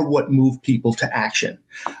 are what move people to action.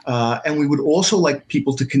 And we would also like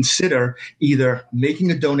people to consider either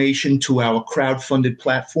making a donation to our crowdfunded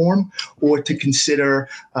platform or to consider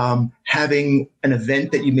having an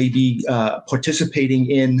event that you may be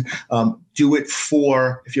participating in. Do it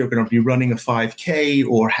for, if you're going to be running a 5K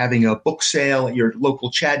or having a book sale at your local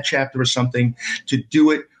CHADD chapter or something, to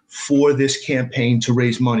do it for this campaign to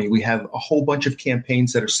raise money. We have a whole bunch of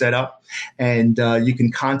campaigns that are set up, and you can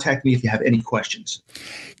contact me if you have any questions.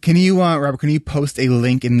 Can you, Robert? Can you post a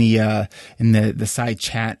link in the side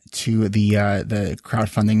chat to the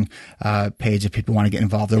crowdfunding page if people want to get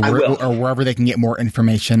involved, or wherever they can get more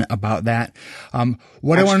information about that?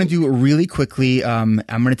 What I want to do really quickly, we're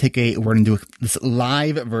going to do this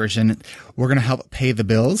live version. We're going to help pay the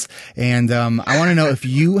bills, and I want to know if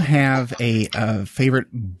you have a favorite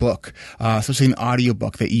book, especially an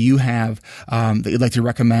audiobook that you have that you'd like to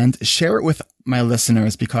recommend. Share it with my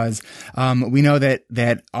listeners, because we know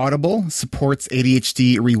that Audible supports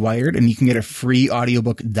ADHD Rewired, and you can get a free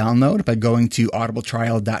audiobook download by going to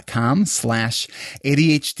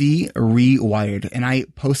audibletrial.com/ADHD Rewired. And I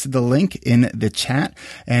posted the link in the chat,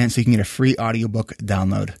 and so you can get a free audiobook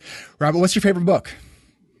download. Robert, what's your favorite book?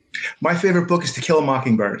 My favorite book is To Kill a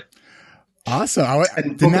Mockingbird. Awesome.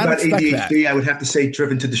 And book about ADHD, I would have to say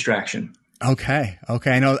Driven to Distraction. Okay.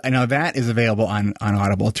 I know that is available on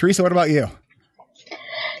Audible. Teresa, what about you?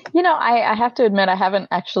 I have to admit I haven't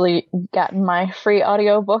actually gotten my free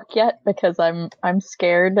audiobook yet because I'm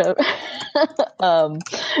scared.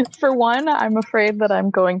 For one, I'm afraid that I'm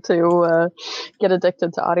going to get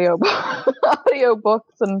addicted to audiobooks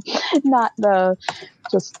and not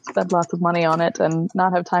just spend lots of money on it and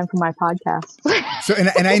not have time for my podcast. So,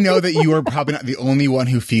 and I know that you are probably not the only one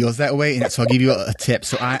who feels that way. And so I'll give you a tip.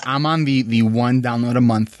 So I'm on the one download a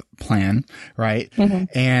month plan, right? Mm-hmm.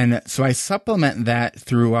 And so I supplement that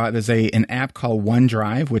through, there's an app called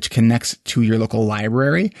OneDrive, which connects to your local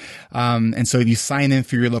library. And so if you sign in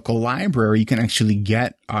through your local library, you can actually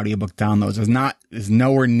get audiobook downloads. There's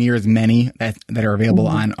nowhere near as many that are available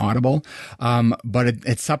on Audible. But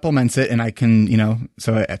it supplements it, and I can,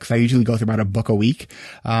 cause I usually go through about a book a week.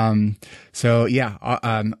 So yeah,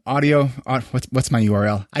 audio, what's my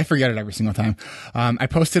URL? I forget it every single time. I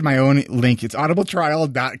posted my own link. It's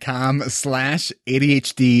audibletrial.com/ADHD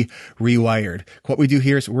rewired. What we do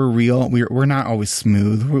here is we're real. We're not always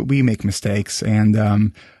smooth. We make mistakes,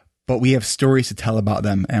 and, but we have stories to tell about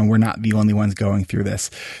them, and we're not the only ones going through this.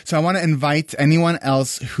 So I want to invite anyone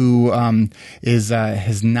else who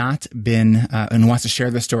has not been and wants to share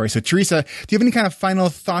their story. So Teresa, do you have any kind of final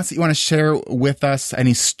thoughts that you want to share with us?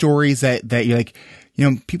 Any stories that you're like,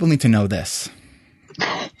 people need to know this?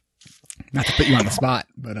 Not to put you on the spot,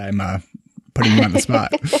 but I'm putting you on the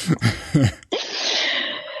spot.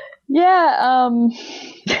 Yeah.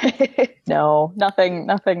 No, nothing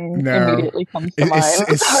immediately comes to mind.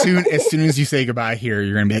 As soon as you say goodbye here,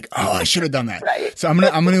 you're going to be like, oh, I should have done that. Right. So I'm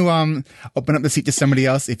going to open up the seat to somebody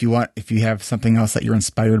else. If you have something else that you're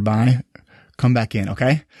inspired by, come back in.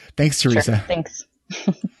 Okay. Thanks, Teresa. Sure, thanks.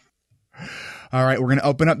 All right, we're going to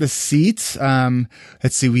open up the seats.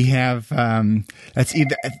 Let's see. We have, that's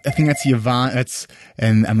either, I think that's Yvonne.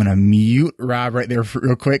 And I'm going to mute Rob right there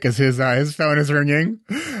real quick because his phone is ringing.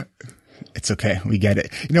 It's okay. We get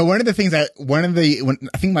it. One of the things it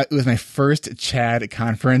was my first CHAD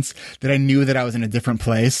conference that I knew that I was in a different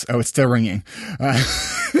place. Oh, it's still ringing.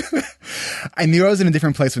 I knew I was in a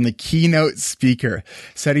different place when the keynote speaker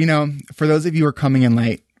said, for those of you who are coming in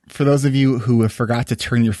late, for those of you who have forgot to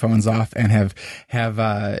turn your phones off and have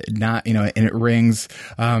not, and it rings,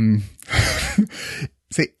 and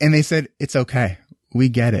they said, it's okay. We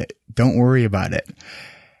get it. Don't worry about it.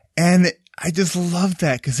 And I just loved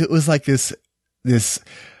that because it was like this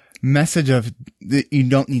message of that you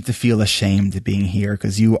don't need to feel ashamed being here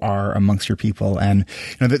because you are amongst your people. And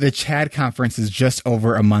the CHAD conference is just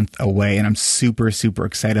over a month away, and I'm super, super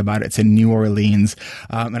excited about it. It's in New Orleans.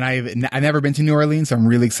 And I've never been to New Orleans, so I'm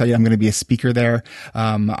really excited. I'm going to be a speaker there.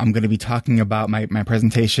 I'm going to be talking about my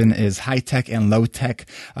presentation is high tech and low tech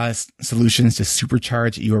solutions to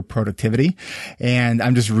supercharge your productivity. And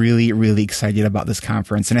I'm just really, really excited about this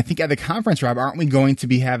conference. And I think at the conference, Rob, aren't we going to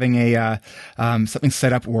be having something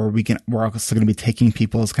set up where we're also going to be taking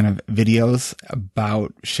people's kind of videos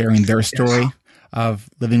about sharing their story of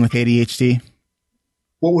living with ADHD?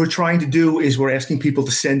 What we're trying to do is we're asking people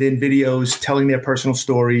to send in videos telling their personal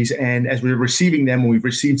stories. And as we're receiving them, and we've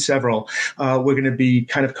received several, we're going to be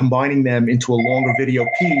kind of combining them into a longer video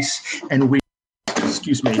piece. And we're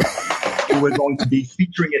going to be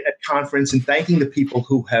featuring it at conference and thanking the people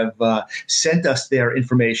who have sent us their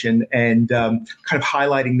information and kind of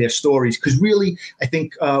highlighting their stories. Because really, I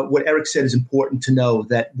think what Eric said is important to know,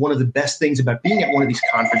 that one of the best things about being at one of these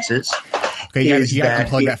conferences is you got to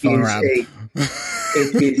plug that phone around.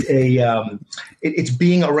 It's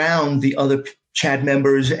being around the other CHAD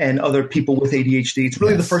members and other people with ADHD. It's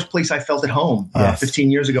really the first place I felt at home 15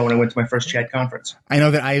 years ago when I went to my first CHAD conference. I know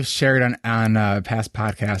that I've shared on past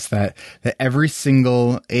podcasts that every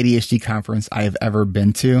single ADHD conference I have ever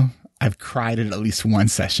been to, I've cried at least one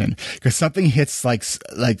session because something hits like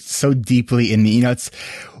so deeply in me. It's,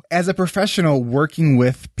 as a professional working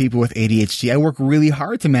with people with ADHD, I work really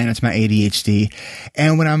hard to manage my ADHD.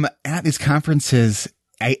 And when I'm at these conferences,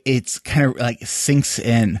 it's kind of like sinks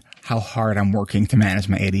in how hard I'm working to manage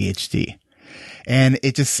my ADHD. And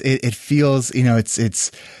it just, it feels,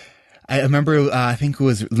 I remember, I think it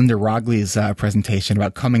was Linda Rogley's presentation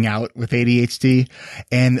about coming out with ADHD.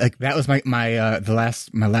 And like, that was my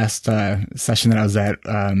last session that I was at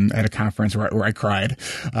a conference where I cried.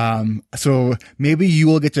 So maybe you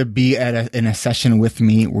will get to be in a session with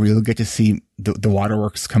me where you'll get to see the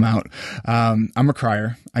waterworks come out. I'm a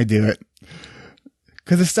crier. I do it.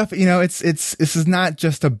 Cause the stuff, this is not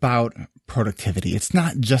just about productivity. It's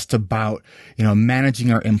not just about,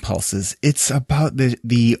 managing our impulses. It's about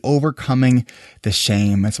the overcoming the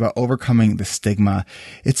shame. It's about overcoming the stigma.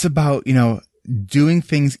 It's about, doing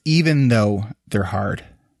things even though they're hard.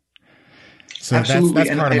 So absolutely.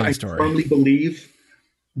 that's part of my story. I firmly believe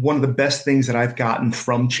one of the best things that I've gotten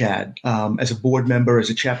from CHADD as a board member, as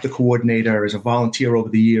a chapter coordinator, as a volunteer over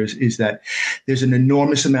the years is that there's an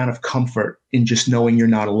enormous amount of comfort in just knowing you're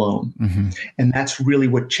not alone. Mm-hmm. And that's really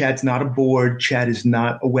what CHADD's not a board. CHADD is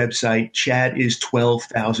not a website. CHADD is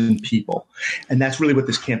 12,000 people. And that's really what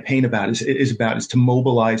this campaign is to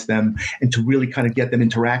mobilize them and to really kind of get them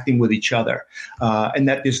interacting with each other. And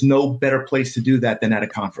that there's no better place to do that than at a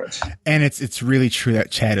conference. And it's really true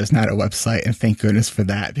that CHADD is not a website, and thank goodness for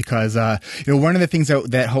that, because one of the things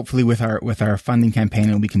that hopefully with our funding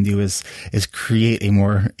campaign we can do is create a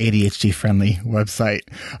more ADHD friendly website,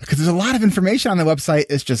 because there's a lot of information on the website.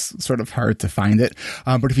 It's just sort of hard to find it.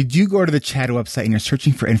 But if you do go to the CHADD website and you're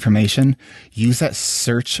searching for information, use that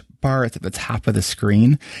search bar at the top of the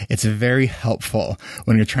screen. It's very helpful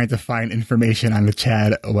when you're trying to find information on the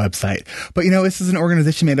CHADD website. But this is an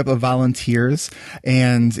organization made up of volunteers,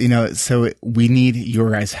 and so we need your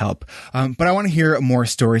guys' help. But I want to hear more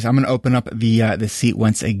stories. I'm going to open up the seat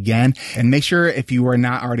once again, and make sure, if you are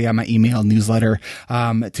not already on my email newsletter,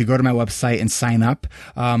 to go to my website and sign up.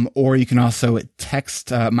 Or you can also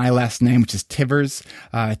text my last name, which is Tivers,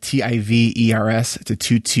 Tivers, to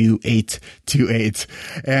 22828.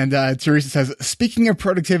 And Teresa says, speaking of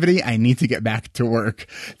productivity, I need to get back to work.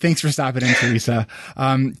 Thanks for stopping in, Teresa.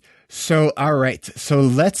 So, all right. So I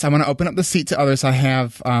want to open up the seat to others. I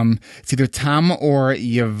have, it's either Tom or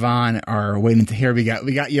Yvonne are waiting to hear. We got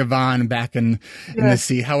Yvonne back in the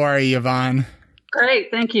seat. How are you, Yvonne?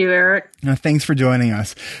 Great. Thank you, Eric. Thanks for joining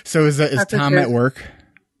us. So is Tom at work?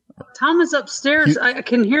 Tom is upstairs. I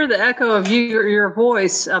can hear the echo of your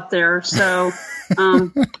voice up there. So,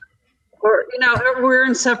 we're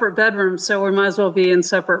in separate bedrooms, so we might as well be in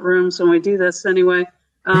separate rooms when we do this anyway.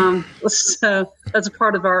 So that's a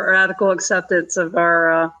part of our radical acceptance of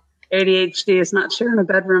our ADHD is not sharing a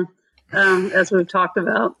bedroom. As we've talked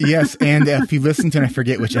about. Yes, and if you listened to, and I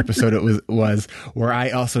forget which episode it was where I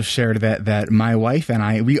also shared that my wife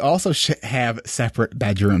and we also have separate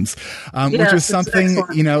bedrooms, which was something,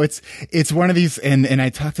 it's one of these, and I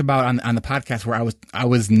talked about on the podcast where I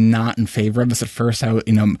was not in favor of this at first. All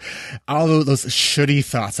those shouldy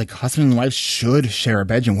thoughts, like husband and wife should share a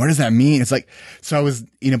bedroom. What does that mean? It's like, so I was,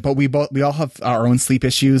 but we all have our own sleep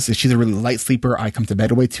issues. She's a really light sleeper. I come to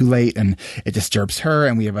bed way too late, and it disturbs her.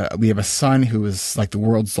 And we have a son who is like the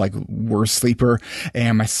world's like worst sleeper,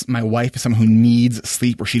 and my wife is someone who needs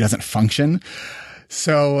sleep or she doesn't function.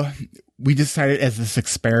 So we decided as this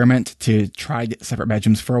experiment to try separate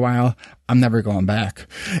bedrooms for a while. I'm never going back.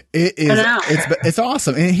 It's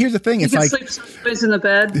awesome. And here's the thing: it's like sleep someplace in the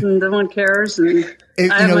bed, and no one cares. And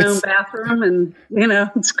I have my own bathroom, and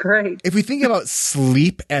it's great. If we think about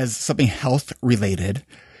sleep as something health related,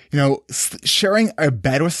 sharing a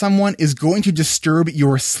bed with someone is going to disturb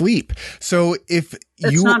your sleep. So it's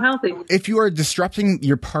not healthy. If you are disrupting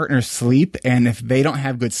your partner's sleep, and if they don't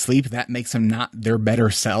have good sleep, that makes them not their better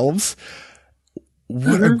selves.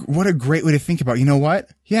 What a great way to think about it. You know what?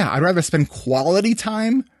 Yeah, I'd rather spend quality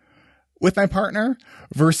time with my partner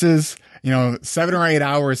versus 7 or 8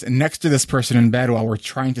 hours next to this person in bed while we're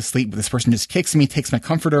trying to sleep. But this person just kicks me, takes my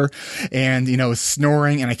comforter, and is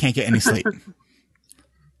snoring, and I can't get any sleep.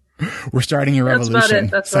 We're starting a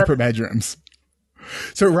revolution. Separate bedrooms.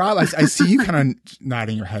 So Rob, I see you kind of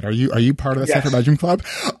nodding your head. Are you part of the separate bedroom club?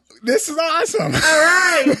 This is awesome. All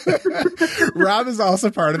right. Rob is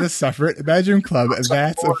also part of the separate bedroom club.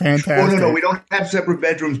 That's a fantastic. No, we don't have separate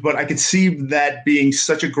bedrooms, but I could see that being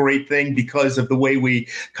such a great thing because of the way we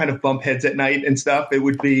kind of bump heads at night and stuff.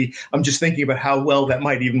 I'm just thinking about how well that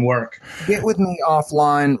might even work. Get with me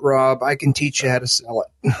offline, Rob. I can teach you how to sell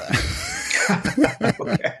it.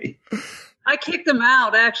 Okay. I kicked him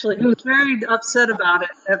out, actually. He was very upset about it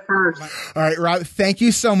at first. All right, Rob, thank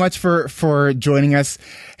you so much for joining us.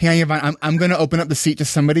 Hang on, Yvonne. I'm going to open up the seat to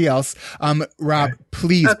somebody else. Rob,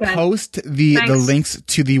 please post the links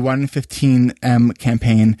to the 115M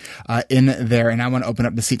campaign in there, and I want to open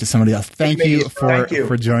up the seat to somebody else. Thank you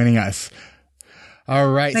for joining us.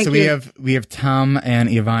 All right. Thank you. we have Tom and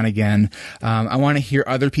Yvonne again. I want to hear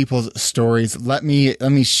other people's stories. Let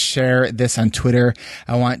me share this on Twitter.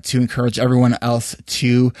 I want to encourage everyone else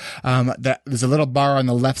to, that there's a little bar on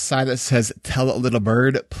the left side that says Tell a Little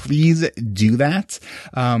Bird. Please do that.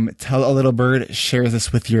 Tell a Little Bird shares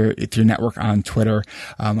this with your network on Twitter.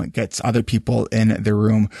 It gets other people in the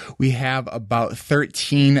room. We have about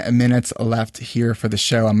 13 minutes left here for the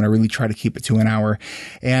show. I'm going to really try to keep it to an hour.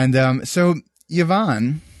 And, so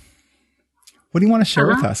Yvonne, what do you want to share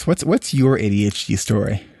with us? What's your ADHD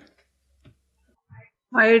story?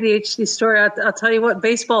 My ADHD story, I'll tell you what,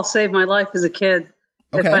 baseball saved my life as a kid.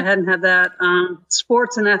 Okay. If I hadn't had that,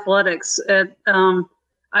 sports and athletics. I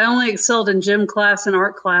I only excelled in gym class and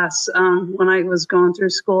art class when I was going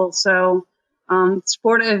through school. So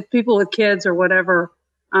if people with kids or whatever,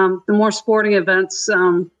 the more sporting events,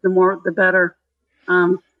 the better.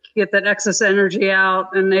 Get that excess energy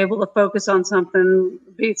out and able to focus on something,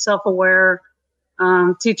 be self-aware,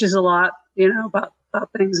 teaches a lot, about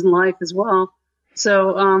things in life as well.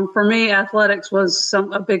 So for me, athletics was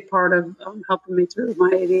a big part of helping me through my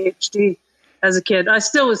ADHD as a kid. I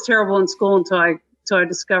still was terrible in school until I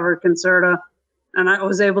discovered Concerta, and I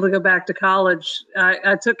was able to go back to college.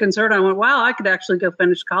 I took Concerta. I went, wow, I could actually go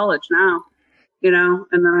finish college now. And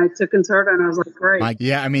then I took Concerta and I was like, great.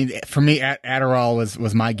 Yeah. I mean, for me, Adderall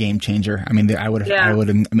was my game changer. I mean, I would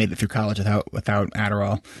have made it through college without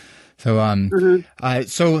Adderall. So,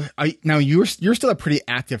 now you're still a pretty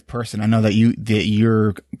active person. I know that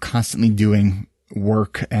you're constantly doing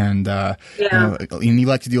work and, you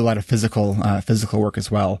like to do a lot of physical work as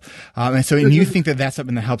well. And you think that that's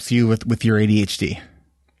something that helps you with your ADHD?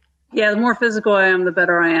 Yeah, the more physical I am, the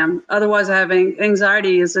better I am. Otherwise, having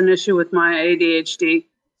anxiety is an issue with my ADHD.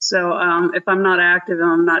 So if I'm not active and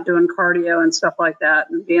I'm not doing cardio and stuff like that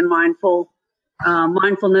and being mindful,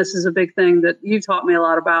 mindfulness is a big thing that you taught me a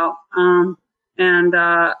lot about. And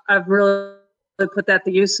I've really put that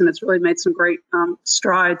to use, and it's really made some great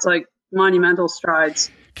strides, like monumental strides.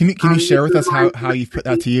 Can you share with us how you've put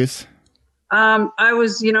that to use? I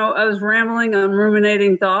was rambling on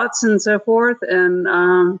ruminating thoughts and so forth,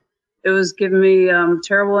 and it was giving me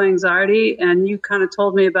terrible anxiety, and you kind of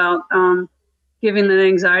told me about giving the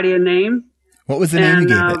anxiety a name. What was the name you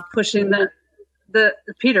gave it? Pushing the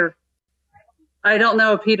Peter. I don't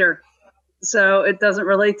know a Peter, so it doesn't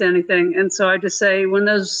relate to anything. And so I just say, when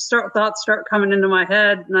those thoughts start coming into my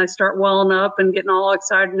head and I start welling up and getting all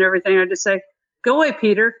excited and everything, I just say, go away,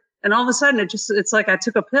 Peter. And all of a sudden it's like I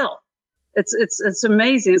took a pill. It's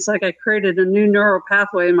amazing. It's like I created a new neural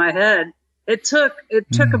pathway in my head. It took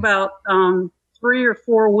about 3 or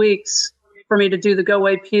 4 weeks for me to do the go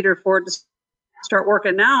away, Peter, for it to start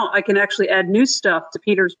working. Now I can actually add new stuff to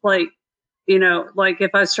Peter's plate. Like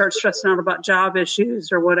if I start stressing out about job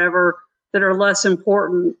issues or whatever that are less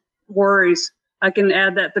important worries, I can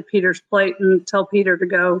add that to Peter's plate and tell Peter to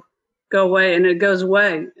go away, and it goes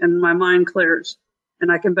away and my mind clears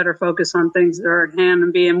and I can better focus on things that are at hand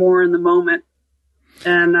and being more in the moment.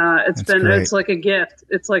 And it's like a gift.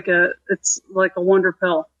 It's like a wonder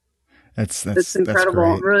pill. It's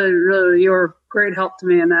incredible. Really, really, you were great help to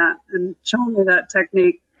me in that and showing me that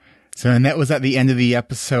technique. So, and that was at the end of the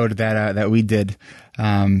episode that we did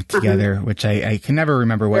together, which I can never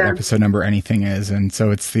remember what episode number anything is. And so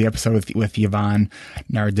it's the episode with Yvonne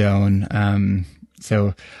Nardone.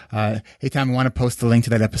 Hey Tom, I want to post the link to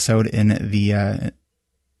that episode in the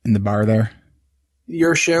bar there.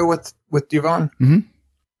 Your show with Yvonne? Mm-hmm.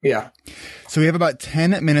 Yeah. So we have about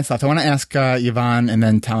 10 minutes left. I want to ask Yvonne, and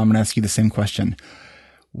then Tom, I'm going to ask you the same question.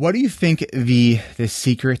 What do you think the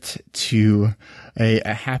secret to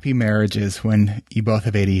a happy marriage is when you both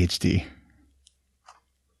have ADHD?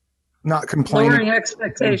 Not complaining. Lowering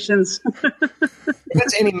expectations.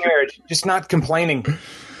 That's any marriage. Just not complaining.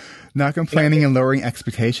 Not complaining and lowering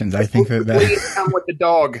expectations. I think that fleas come with the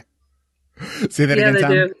dog. Say that again,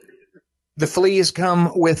 Tom. Do. The fleas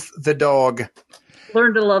come with the dog.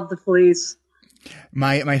 Learn to love the fleas.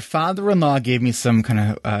 My father-in-law gave me some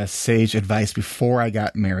kind of sage advice before I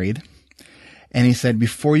got married. And he said,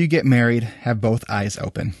 before you get married, have both eyes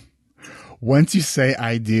open. Once you say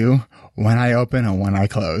I do, one eye open and one eye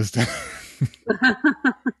closed.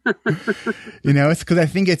 It's because I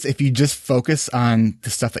think it's, if you just focus on the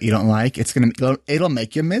stuff that you don't like, it'll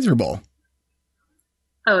make you miserable.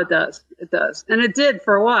 Oh, it does. It does. And it did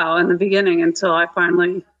for a while in the beginning until I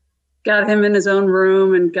finally got him in his own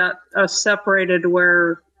room and got us separated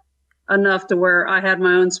enough to where I had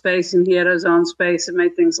my own space and he had his own space. It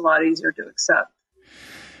made things a lot easier to accept.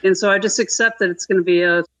 And so I just accept that it's going to be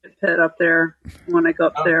a pit up there when I go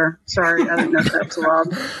up there. Sorry, I didn't know if that was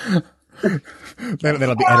allowed.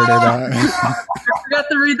 That'll be edited out. I forgot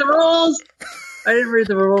to read the rules. I didn't read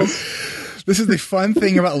the rules. This is the fun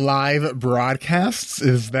thing about live broadcasts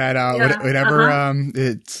is that whatever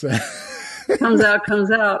it's comes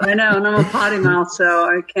out. I know, and I'm a potty mouth, so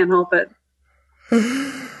I can't help it.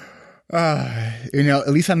 At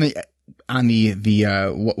least on the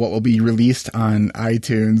what will be released on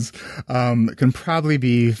iTunes can probably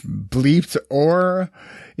be bleeped or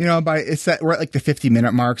we're at like the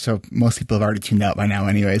 50-minute mark, so most people have already tuned out by now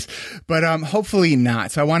anyways, but hopefully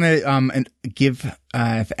not. So I want to give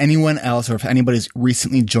if anyone else or if anybody's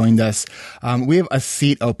recently joined us, we have a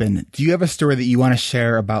seat open. Do you have a story that you want to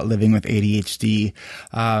share about living with ADHD?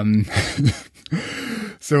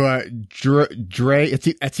 So, Dre,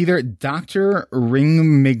 it's either Dr.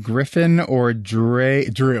 Ring McGriffin or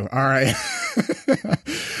Drew. All right.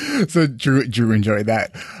 So Drew enjoyed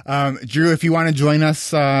that. Drew, if you want to join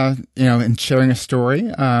us, in sharing a story,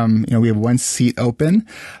 we have one seat open.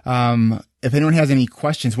 If anyone has any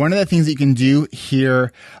questions, one of the things that you can do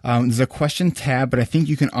here, there's a question tab, but I think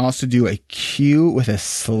you can also do a Q with a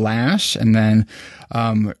slash, and then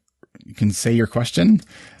you can say your question.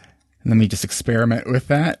 Let me just experiment with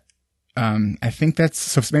that. I think that's,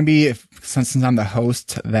 so maybe since I'm the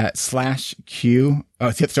host, that /Q. Oh,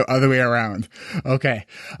 so other way around. Okay.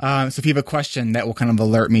 So if you have a question, that will kind of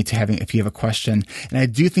alert me to if you have a question. And I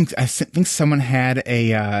think someone had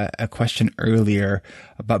a question earlier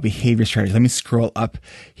about behavior strategies. Let me scroll up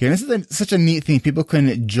here. And this is such a neat thing. People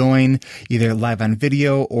can join either live on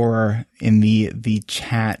video or in the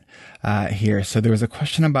chat here. So there was a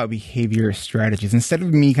question about behavior strategies. Instead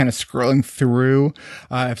of me kind of scrolling through,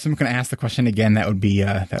 if someone can ask the question again, that would be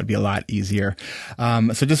a lot easier.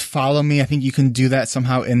 So just follow me. I think you can do that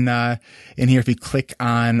somehow in here. If you click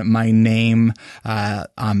on my name,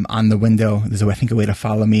 on the window, there's I think a way to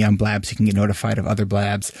follow me on Blab so you can get notified of other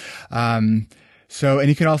Blabs. And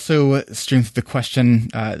you can also stream through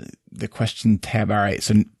the question tab. All right.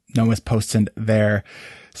 So Noah's posted there.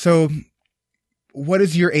 So what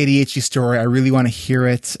is your ADHD story? I really want to hear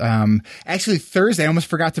it. Actually, Thursday, I almost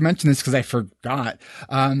forgot to mention this because I forgot.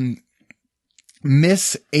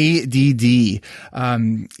 Miss ADD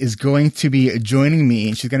is going to be joining me,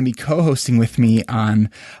 and she's going to be co-hosting with me on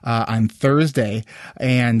Thursday.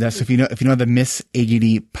 And so if you know the Miss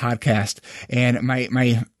ADD podcast, and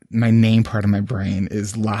my name part of my brain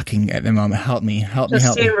is locking at the moment. Help me.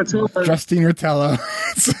 Justine Rotello.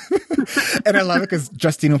 And I love it because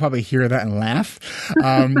Justine will probably hear that and laugh.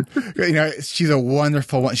 She's a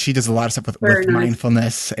wonderful one. She does a lot of stuff with nice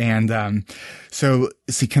mindfulness. And so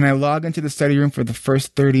can I log into the study room for the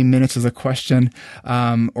first 30 minutes as a question?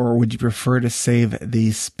 Or would you prefer to save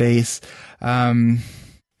the space? I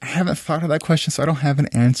haven't thought of that question, so I don't have an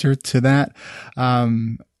answer to that.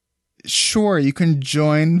 Sure, you can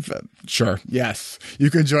join. Sure, yes, you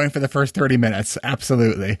can join for the first 30 minutes.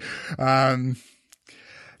 Absolutely.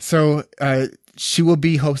 So she will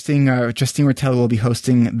be hosting, Justine Rotello will be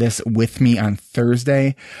hosting this with me on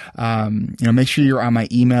Thursday. Make sure you're on my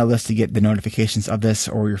email list to get the notifications of this,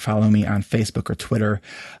 or you're following me on Facebook or Twitter.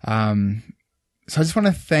 So I just want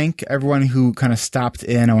to thank everyone who kind of stopped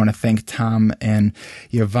in. I want to thank Tom and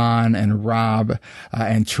Yvonne and Rob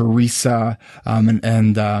and Teresa.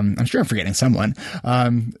 And I'm sure I'm forgetting someone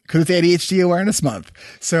because it's ADHD Awareness Month.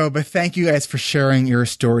 But thank you guys for sharing your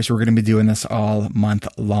stories. We're going to be doing this all month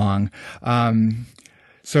long.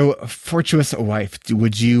 So Fortuous Wife,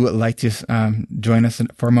 would you like to join us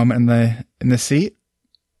for a moment in the seat?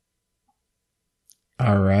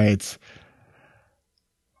 All right.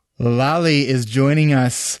 Lolly is joining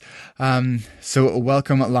us. So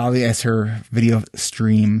welcome Lolly as her video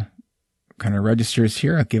stream kind of registers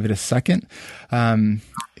here. I'll give it a second.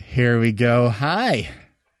 Here we go. Hi.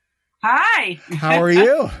 Hi. How are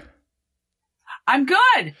you? I'm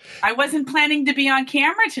good. I wasn't planning to be on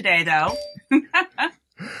camera today, though.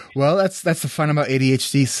 Well, that's the fun about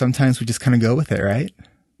ADHD. Sometimes we just kind of go with it, right?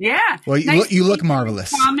 Yeah. Well, you look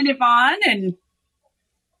marvelous. Tom and Yvonne, and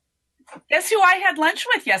guess who I had lunch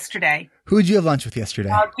with yesterday? Who did you have lunch with yesterday?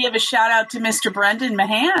 I'll give a shout out to Mr. Brendan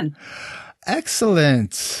Mahan.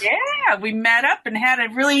 Excellent. Yeah, we met up and had a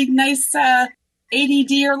really nice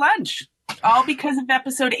ADD lunch. All because of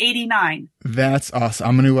episode 89. That's awesome.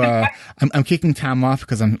 I'm going to, I'm kicking Tom off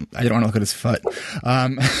because I don't want to look at his foot. But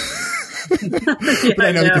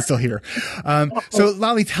I know you can still hear. So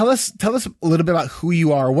Lolly, tell us a little bit about who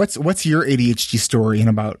you are. What's your ADHD story in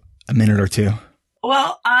about a minute or two?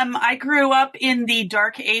 Well, I grew up in the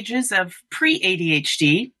dark ages of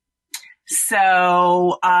pre-ADHD.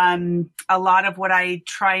 So, a lot of what I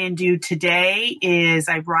try and do today is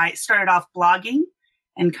started off blogging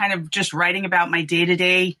and kind of just writing about my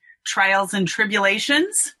day-to-day trials and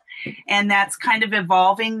tribulations. And that's kind of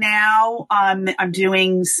evolving now. I'm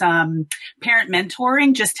doing some parent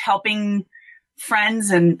mentoring, just helping friends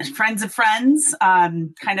and friends of friends,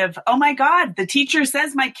 kind of, oh my God, the teacher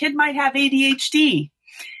says my kid might have ADHD.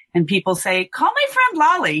 And people say, call my friend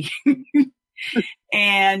Lolly.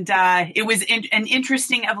 And it was an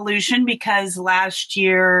interesting evolution because last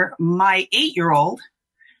year, my 8-year-old,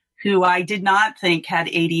 who I did not think had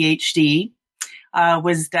ADHD,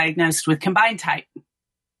 was diagnosed with combined type.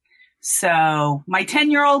 So my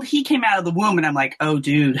 10-year-old, he came out of the womb and I'm like, oh,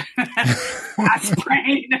 dude, that's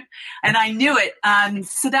brain. And I knew it.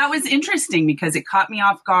 So that was interesting because it caught me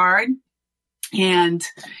off guard. And,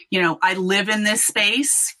 I live in this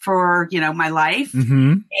space for, my life.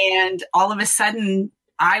 Mm-hmm. And all of a sudden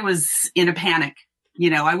I was in a panic.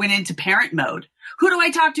 I went into parent mode. Who do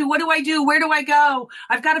I talk to? What do I do? Where do I go?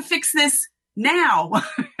 I've got to fix this now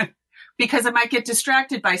because I might get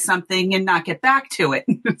distracted by something and not get back to it.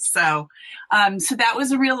 So that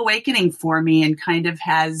was a real awakening for me and kind of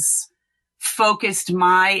has focused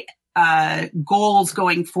my goals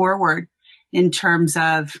going forward in terms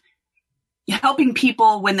of helping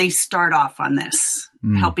people when they start off on this,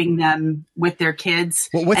 helping them with their kids.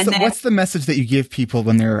 Well, what's the message that you give people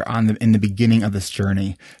when they're in the beginning of this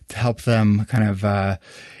journey to help them kind of,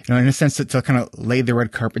 in a sense to kind of lay the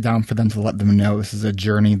red carpet down for them to let them know this is a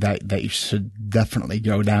journey that you should definitely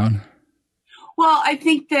go down? Well, I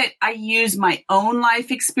think that I use my own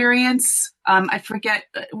life experience. I forget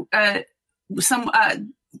some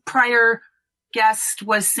prior guest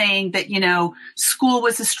was saying that, school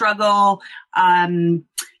was a struggle. I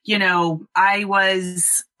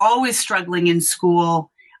was always struggling in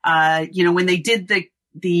school. When they did the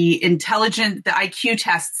IQ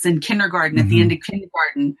tests in kindergarten, at the end of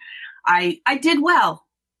kindergarten, I did well.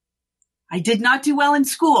 I did not do well in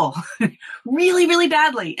school, really, really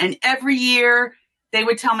badly. And every year they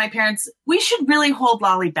would tell my parents, we should really hold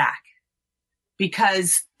Lolly back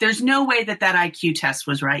because there's no way that IQ test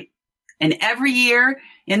was right. And every year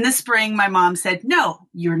in the spring, my mom said, no,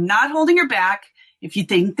 you're not holding her back. If you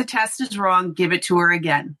think the test is wrong, give it to her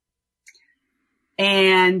again.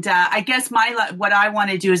 And I guess what I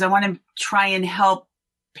want to do is I want to try and help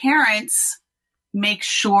parents make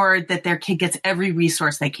sure that their kid gets every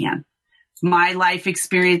resource they can. My life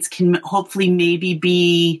experience can hopefully maybe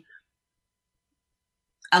be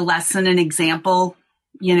a lesson, an example,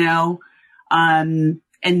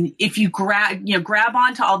 and if you grab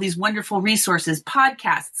onto all these wonderful resources,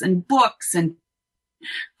 podcasts and books and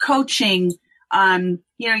coaching,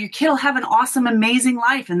 your kid will have an awesome, amazing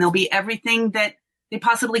life and they'll be everything that they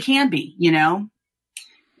possibly can be,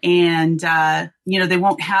 and, they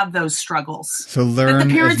won't have those struggles. So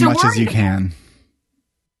learn as much as you can.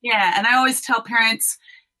 Yeah. And I always tell parents,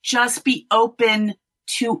 just be open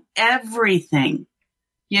to everything,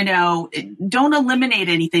 don't eliminate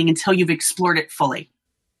anything until you've explored it fully.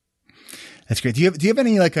 That's great. Do you have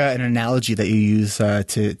any an analogy that you use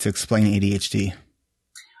to explain ADHD?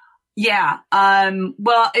 Yeah.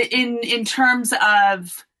 Well, in terms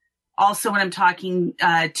of also when I'm talking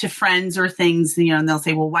to friends or things, and they'll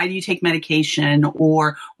say, well, why do you take medication?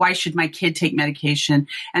 Or why should my kid take medication?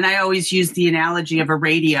 And I always use the analogy of a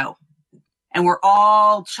radio. And we're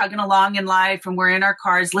all chugging along in life and we're in our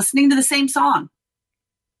cars listening to the same song.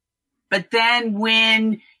 But then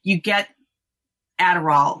when you get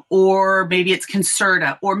Adderall, or maybe it's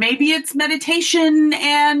Concerta, or maybe it's meditation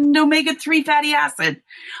and omega-3 fatty acid.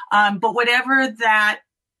 But whatever that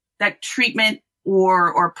treatment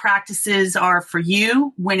or practices are for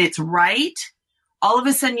you, when it's right, all of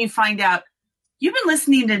a sudden you find out you've been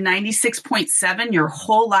listening to 96.7 your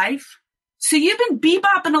whole life. So you've been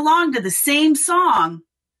bebopping along to the same song,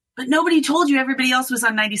 but nobody told you everybody else was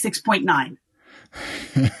on 96.9.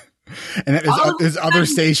 And there's other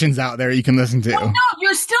stations out there you can listen to. Well, no,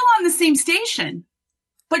 you're still on the same station,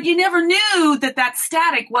 but you never knew that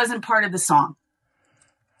static wasn't part of the song.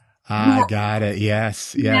 I got it.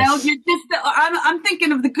 Yes. You're just, I'm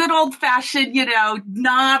thinking of the good old fashioned,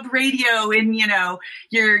 knob radio in,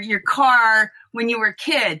 your car when you were a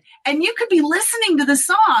kid, and you could be listening to the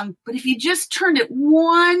song, but if you just turned it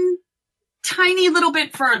one tiny little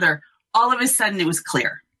bit further, all of a sudden it was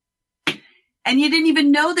clear. And you didn't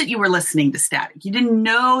even know that you were listening to static. You didn't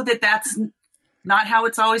know that that's not how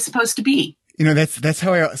it's always supposed to be. That's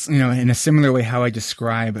how I, in a similar way, how I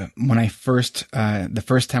describe when I the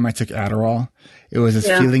first time I took Adderall, it was this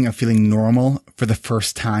feeling of feeling normal for the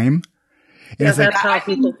first time. And it's that's how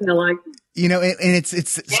people feel like. And it's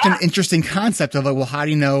just an interesting concept of well, how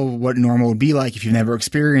do you know what normal would be like if you've never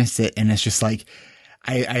experienced it? And it's just like,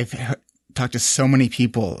 I've talked to so many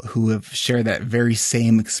people who have shared that very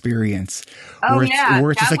same experience. Where it's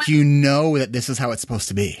just like, that this is how it's supposed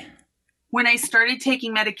to be. When I started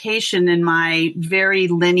taking medication and my very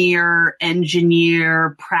linear,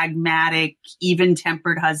 engineer, pragmatic,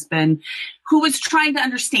 even-tempered husband, who was trying to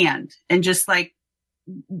understand and just like,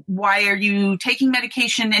 why are you taking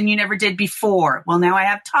medication and you never did before? Well, now I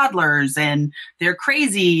have toddlers and they're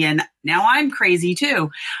crazy and now I'm crazy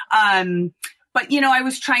too. But, I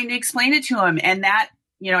was trying to explain it to him, and that,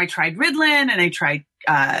 I tried Ritalin and I tried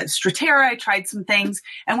Strattera. I tried some things.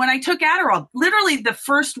 And when I took Adderall, literally the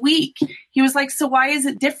first week, he was like, so why is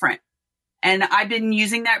it different? And I've been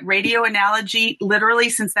using that radio analogy literally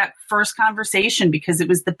since that first conversation because it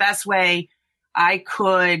was the best way I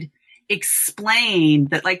could explain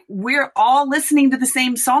that, like, we're all listening to the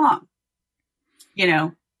same song, you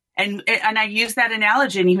know, and I used that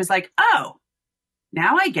analogy, and he was like, oh,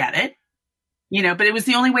 now I get it, you know, but it was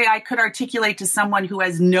the only way I could articulate to someone who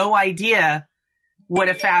has no idea what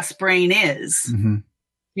a fast brain is, Mm-hmm.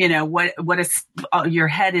 you know, your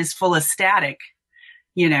head is full of static,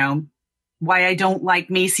 you know, why I don't like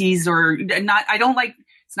Macy's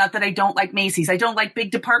it's not that I don't like Macy's. I don't like big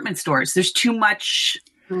department stores. There's too much,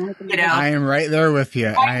 you know. I am right there with you.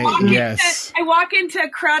 I walk into a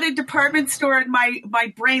crowded department store and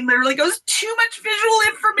my brain literally goes, too much visual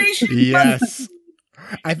information. Yes.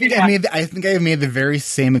 I think I made the very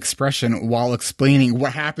same expression while explaining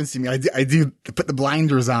what happens to me. I do put the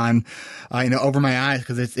blinders on, over my eyes,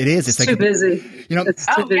 because it's like too busy. You know, it's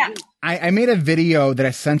too busy. Yeah. I made a video that I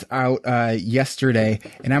sent out yesterday,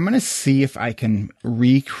 and I'm going to see if I can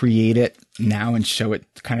recreate it now and show it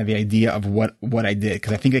kind of the idea of what I did,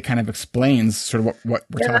 because I think it kind of explains sort of what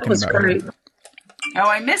we're talking that was about. Great. Oh,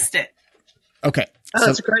 I missed it. Okay. Oh,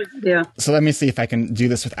 that's a great idea. So let me see if I can do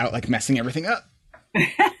this without like messing everything up.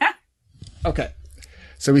 Okay.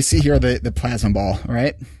 So we see here the plasma ball,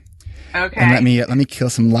 right? Okay. And let me kill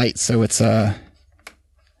some light so it's so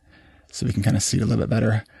we can kind of see it a little bit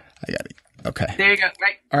better. I got it. Okay. There you go.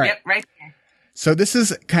 Right. All right. Yep, right there. So this is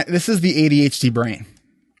the ADHD brain.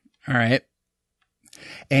 All right.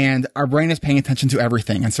 And our brain is paying attention to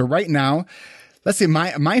everything. And so right now, let's say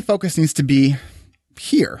my focus needs to be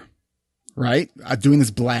here, right? Doing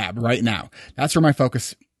this blab right now. That's where my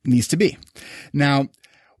focus needs to be. Now,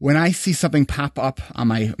 when I see something pop up on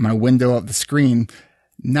my window of the screen,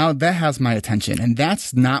 now that has my attention, and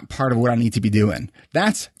that's not part of what I need to be doing.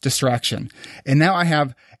 That's distraction. And now I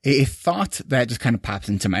have a thought that just kind of pops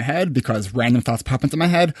into my head, because random thoughts pop into my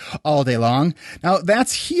head all day long. Now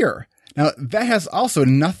that's here. Now that has also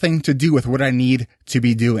nothing to do with what I need to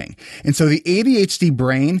be doing. And so the ADHD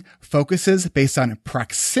brain focuses based on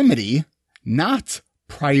proximity, not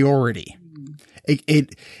priority.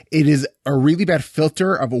 It is a really bad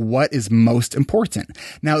filter of what is most important.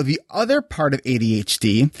 Now, the other part of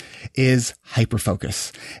ADHD is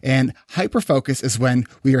hyperfocus. And hyperfocus is when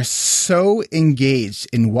we are so engaged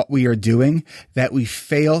in what we are doing that we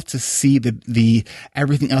fail to see the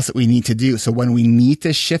everything else that we need to do. So when we need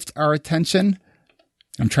to shift our attention,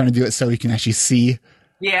 I'm trying to do it so you can actually see.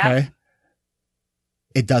 Yeah. Okay,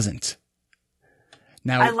 it doesn't.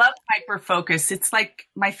 Now, I love hyperfocus. It's like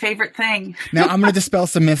my favorite thing. Now I'm going to dispel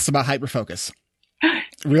some myths about hyperfocus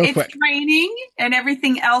real quick. It's draining and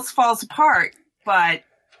everything else falls apart, but.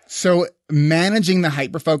 So managing the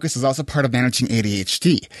hyperfocus is also part of managing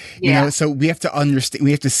ADHD. You know, so we have to understand, we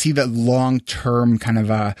have to see the long-term kind of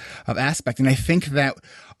aspect. And I think that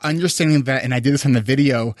understanding that, and I did this on the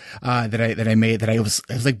video, that I made, that I was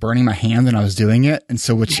like burning my hand when I was doing it. And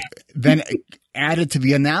so, which then added to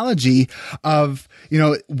the analogy of,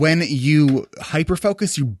 when you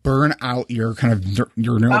hyperfocus, you burn out your kind of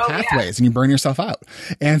your neural pathways, and you burn yourself out.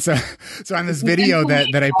 And so on this video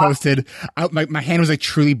that I posted, my hand was like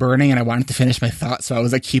truly burning, and I wanted to finish my thought. So I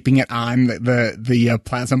was like keeping it on the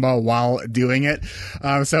plasma ball while doing it.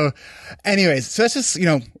 So anyways, so that's just,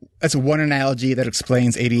 that's one analogy that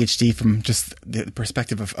explains ADHD from just the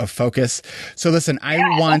perspective of focus. So listen, I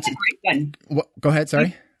want. That's a great one. Go ahead.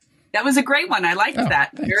 Sorry. That was a great one. I liked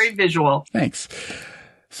that. Thanks. Very visual. Thanks.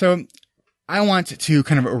 So I want to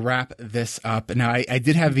kind of wrap this up. Now, I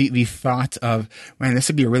did have the thought of, man, this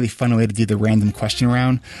would be a really fun way to do the random question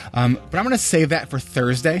round. But I'm going to save that for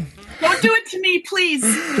Thursday. Don't do it to me, please.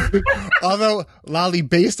 Although, Lolly,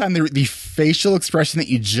 based on the facial expression that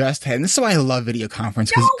you just had, and this is why I love video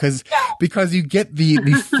conference, because you get the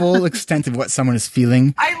full extent of what someone is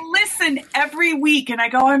feeling. I listen every week and I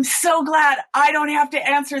go, I'm so glad I don't have to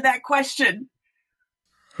answer that question.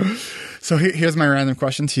 So here's my random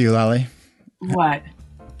question to you, Lolly. What?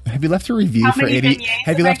 Have you left a review for ADHD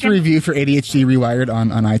Rewired on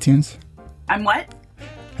iTunes? I'm what?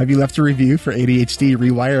 Have you left a review for ADHD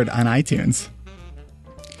Rewired on iTunes?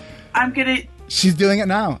 I'm gonna. She's doing it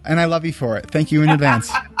now, and I love you for it. Thank you in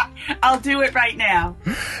advance. I'll do it right now.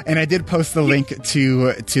 And I did post the link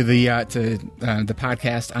to the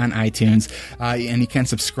podcast on iTunes, and you can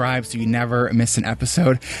subscribe so you never miss an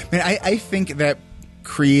episode. Man, I think that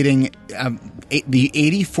creating the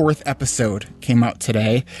 84th episode came out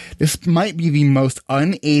today. This might be the most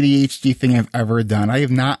un-ADHD thing I've ever done. I have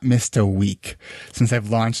not missed a week since I've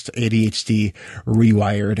launched ADHD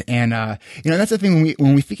Rewired. And, that's the thing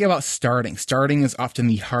when we think about starting is often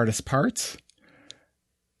the hardest part,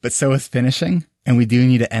 but so is finishing. And we do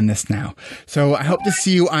need to end this now. So I hope to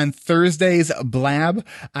see you on Thursday's Blab.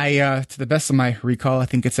 To the best of my recall, I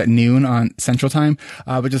think it's at noon on Central Time.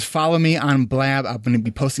 But just follow me on Blab. I'm going to be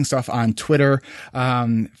posting stuff on Twitter,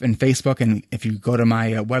 and Facebook. And if you go to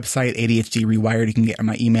my website, ADHD Rewired, you can get on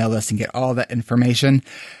my email list and get all that information.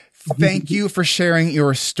 Thank you for sharing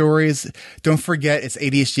your stories. Don't forget, it's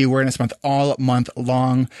ADHD Awareness Month all month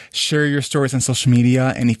long. Share your stories on social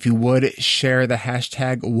media. And if you would, share the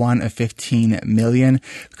hashtag 1 of 15 million,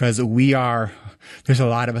 because there's a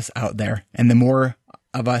lot of us out there. And the more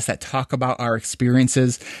of us that talk about our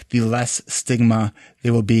experiences, the less stigma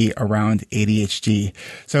there will be around ADHD.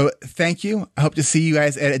 So thank you. I hope to see you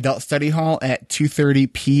guys at Adult Study Hall at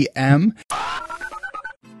 2:30 p.m.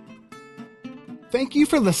 Thank you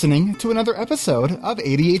for listening to another episode of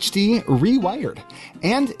ADHD Rewired.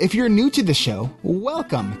 And if you're new to the show,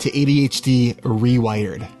 welcome to ADHD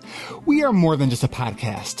Rewired. We are more than just a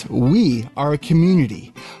podcast. We are a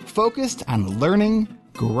community focused on learning,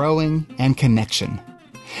 growing, and connection.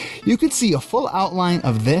 You can see a full outline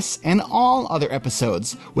of this and all other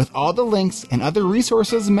episodes with all the links and other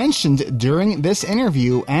resources mentioned during this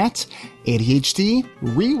interview at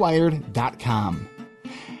ADHDrewired.com.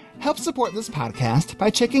 Help support this podcast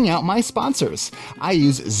by checking out my sponsors. I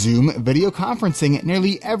use Zoom video conferencing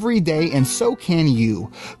nearly every day, and so can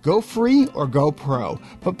you. Go free or go pro.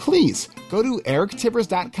 But please, go to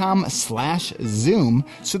erictivers.com/Zoom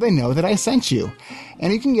so they know that I sent you.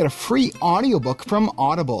 And you can get a free audiobook from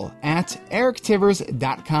Audible at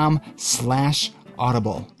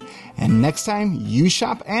erictivers.com/Audible. And next time you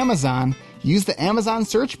shop Amazon, use the Amazon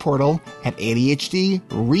search portal at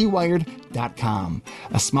ADHDrewired.com.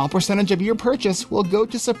 A small percentage of your purchase will go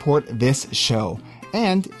to support this show,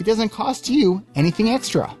 and it doesn't cost you anything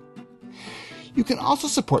extra. You can also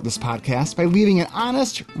support this podcast by leaving an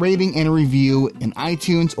honest rating and review in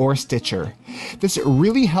iTunes or Stitcher. This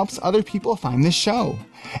really helps other people find this show.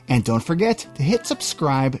 And don't forget to hit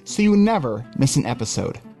subscribe so you never miss an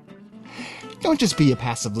episode. Don't just be a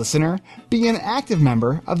passive listener, be an active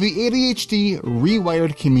member of the ADHD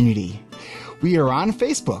Rewired community. We are on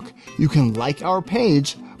Facebook. You can like our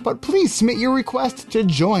page, but please submit your request to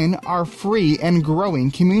join our free and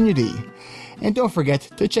growing community. And don't forget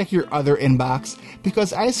to check your other inbox,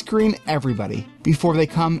 because I screen everybody before they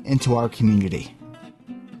come into our community.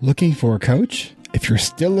 Looking for a coach? If you're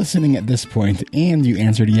still listening at this point and you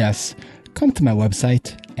answered yes, come to my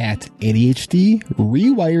website at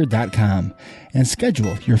ADHDrewired.com and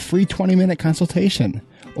schedule your free 20-minute consultation,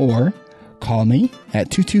 or call me at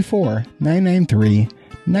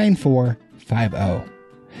 224-993-9450.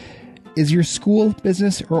 Is your school,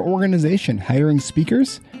 business, or organization hiring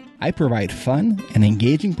speakers? I provide fun and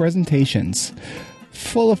engaging presentations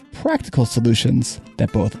full of practical solutions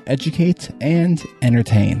that both educate and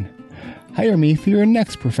entertain. Hire me for your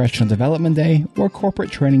next professional development day or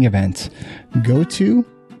corporate training event. Go to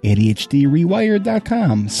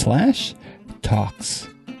ADHDrewired.com/talks.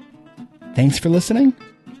 Thanks for listening.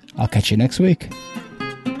 I'll catch you next week.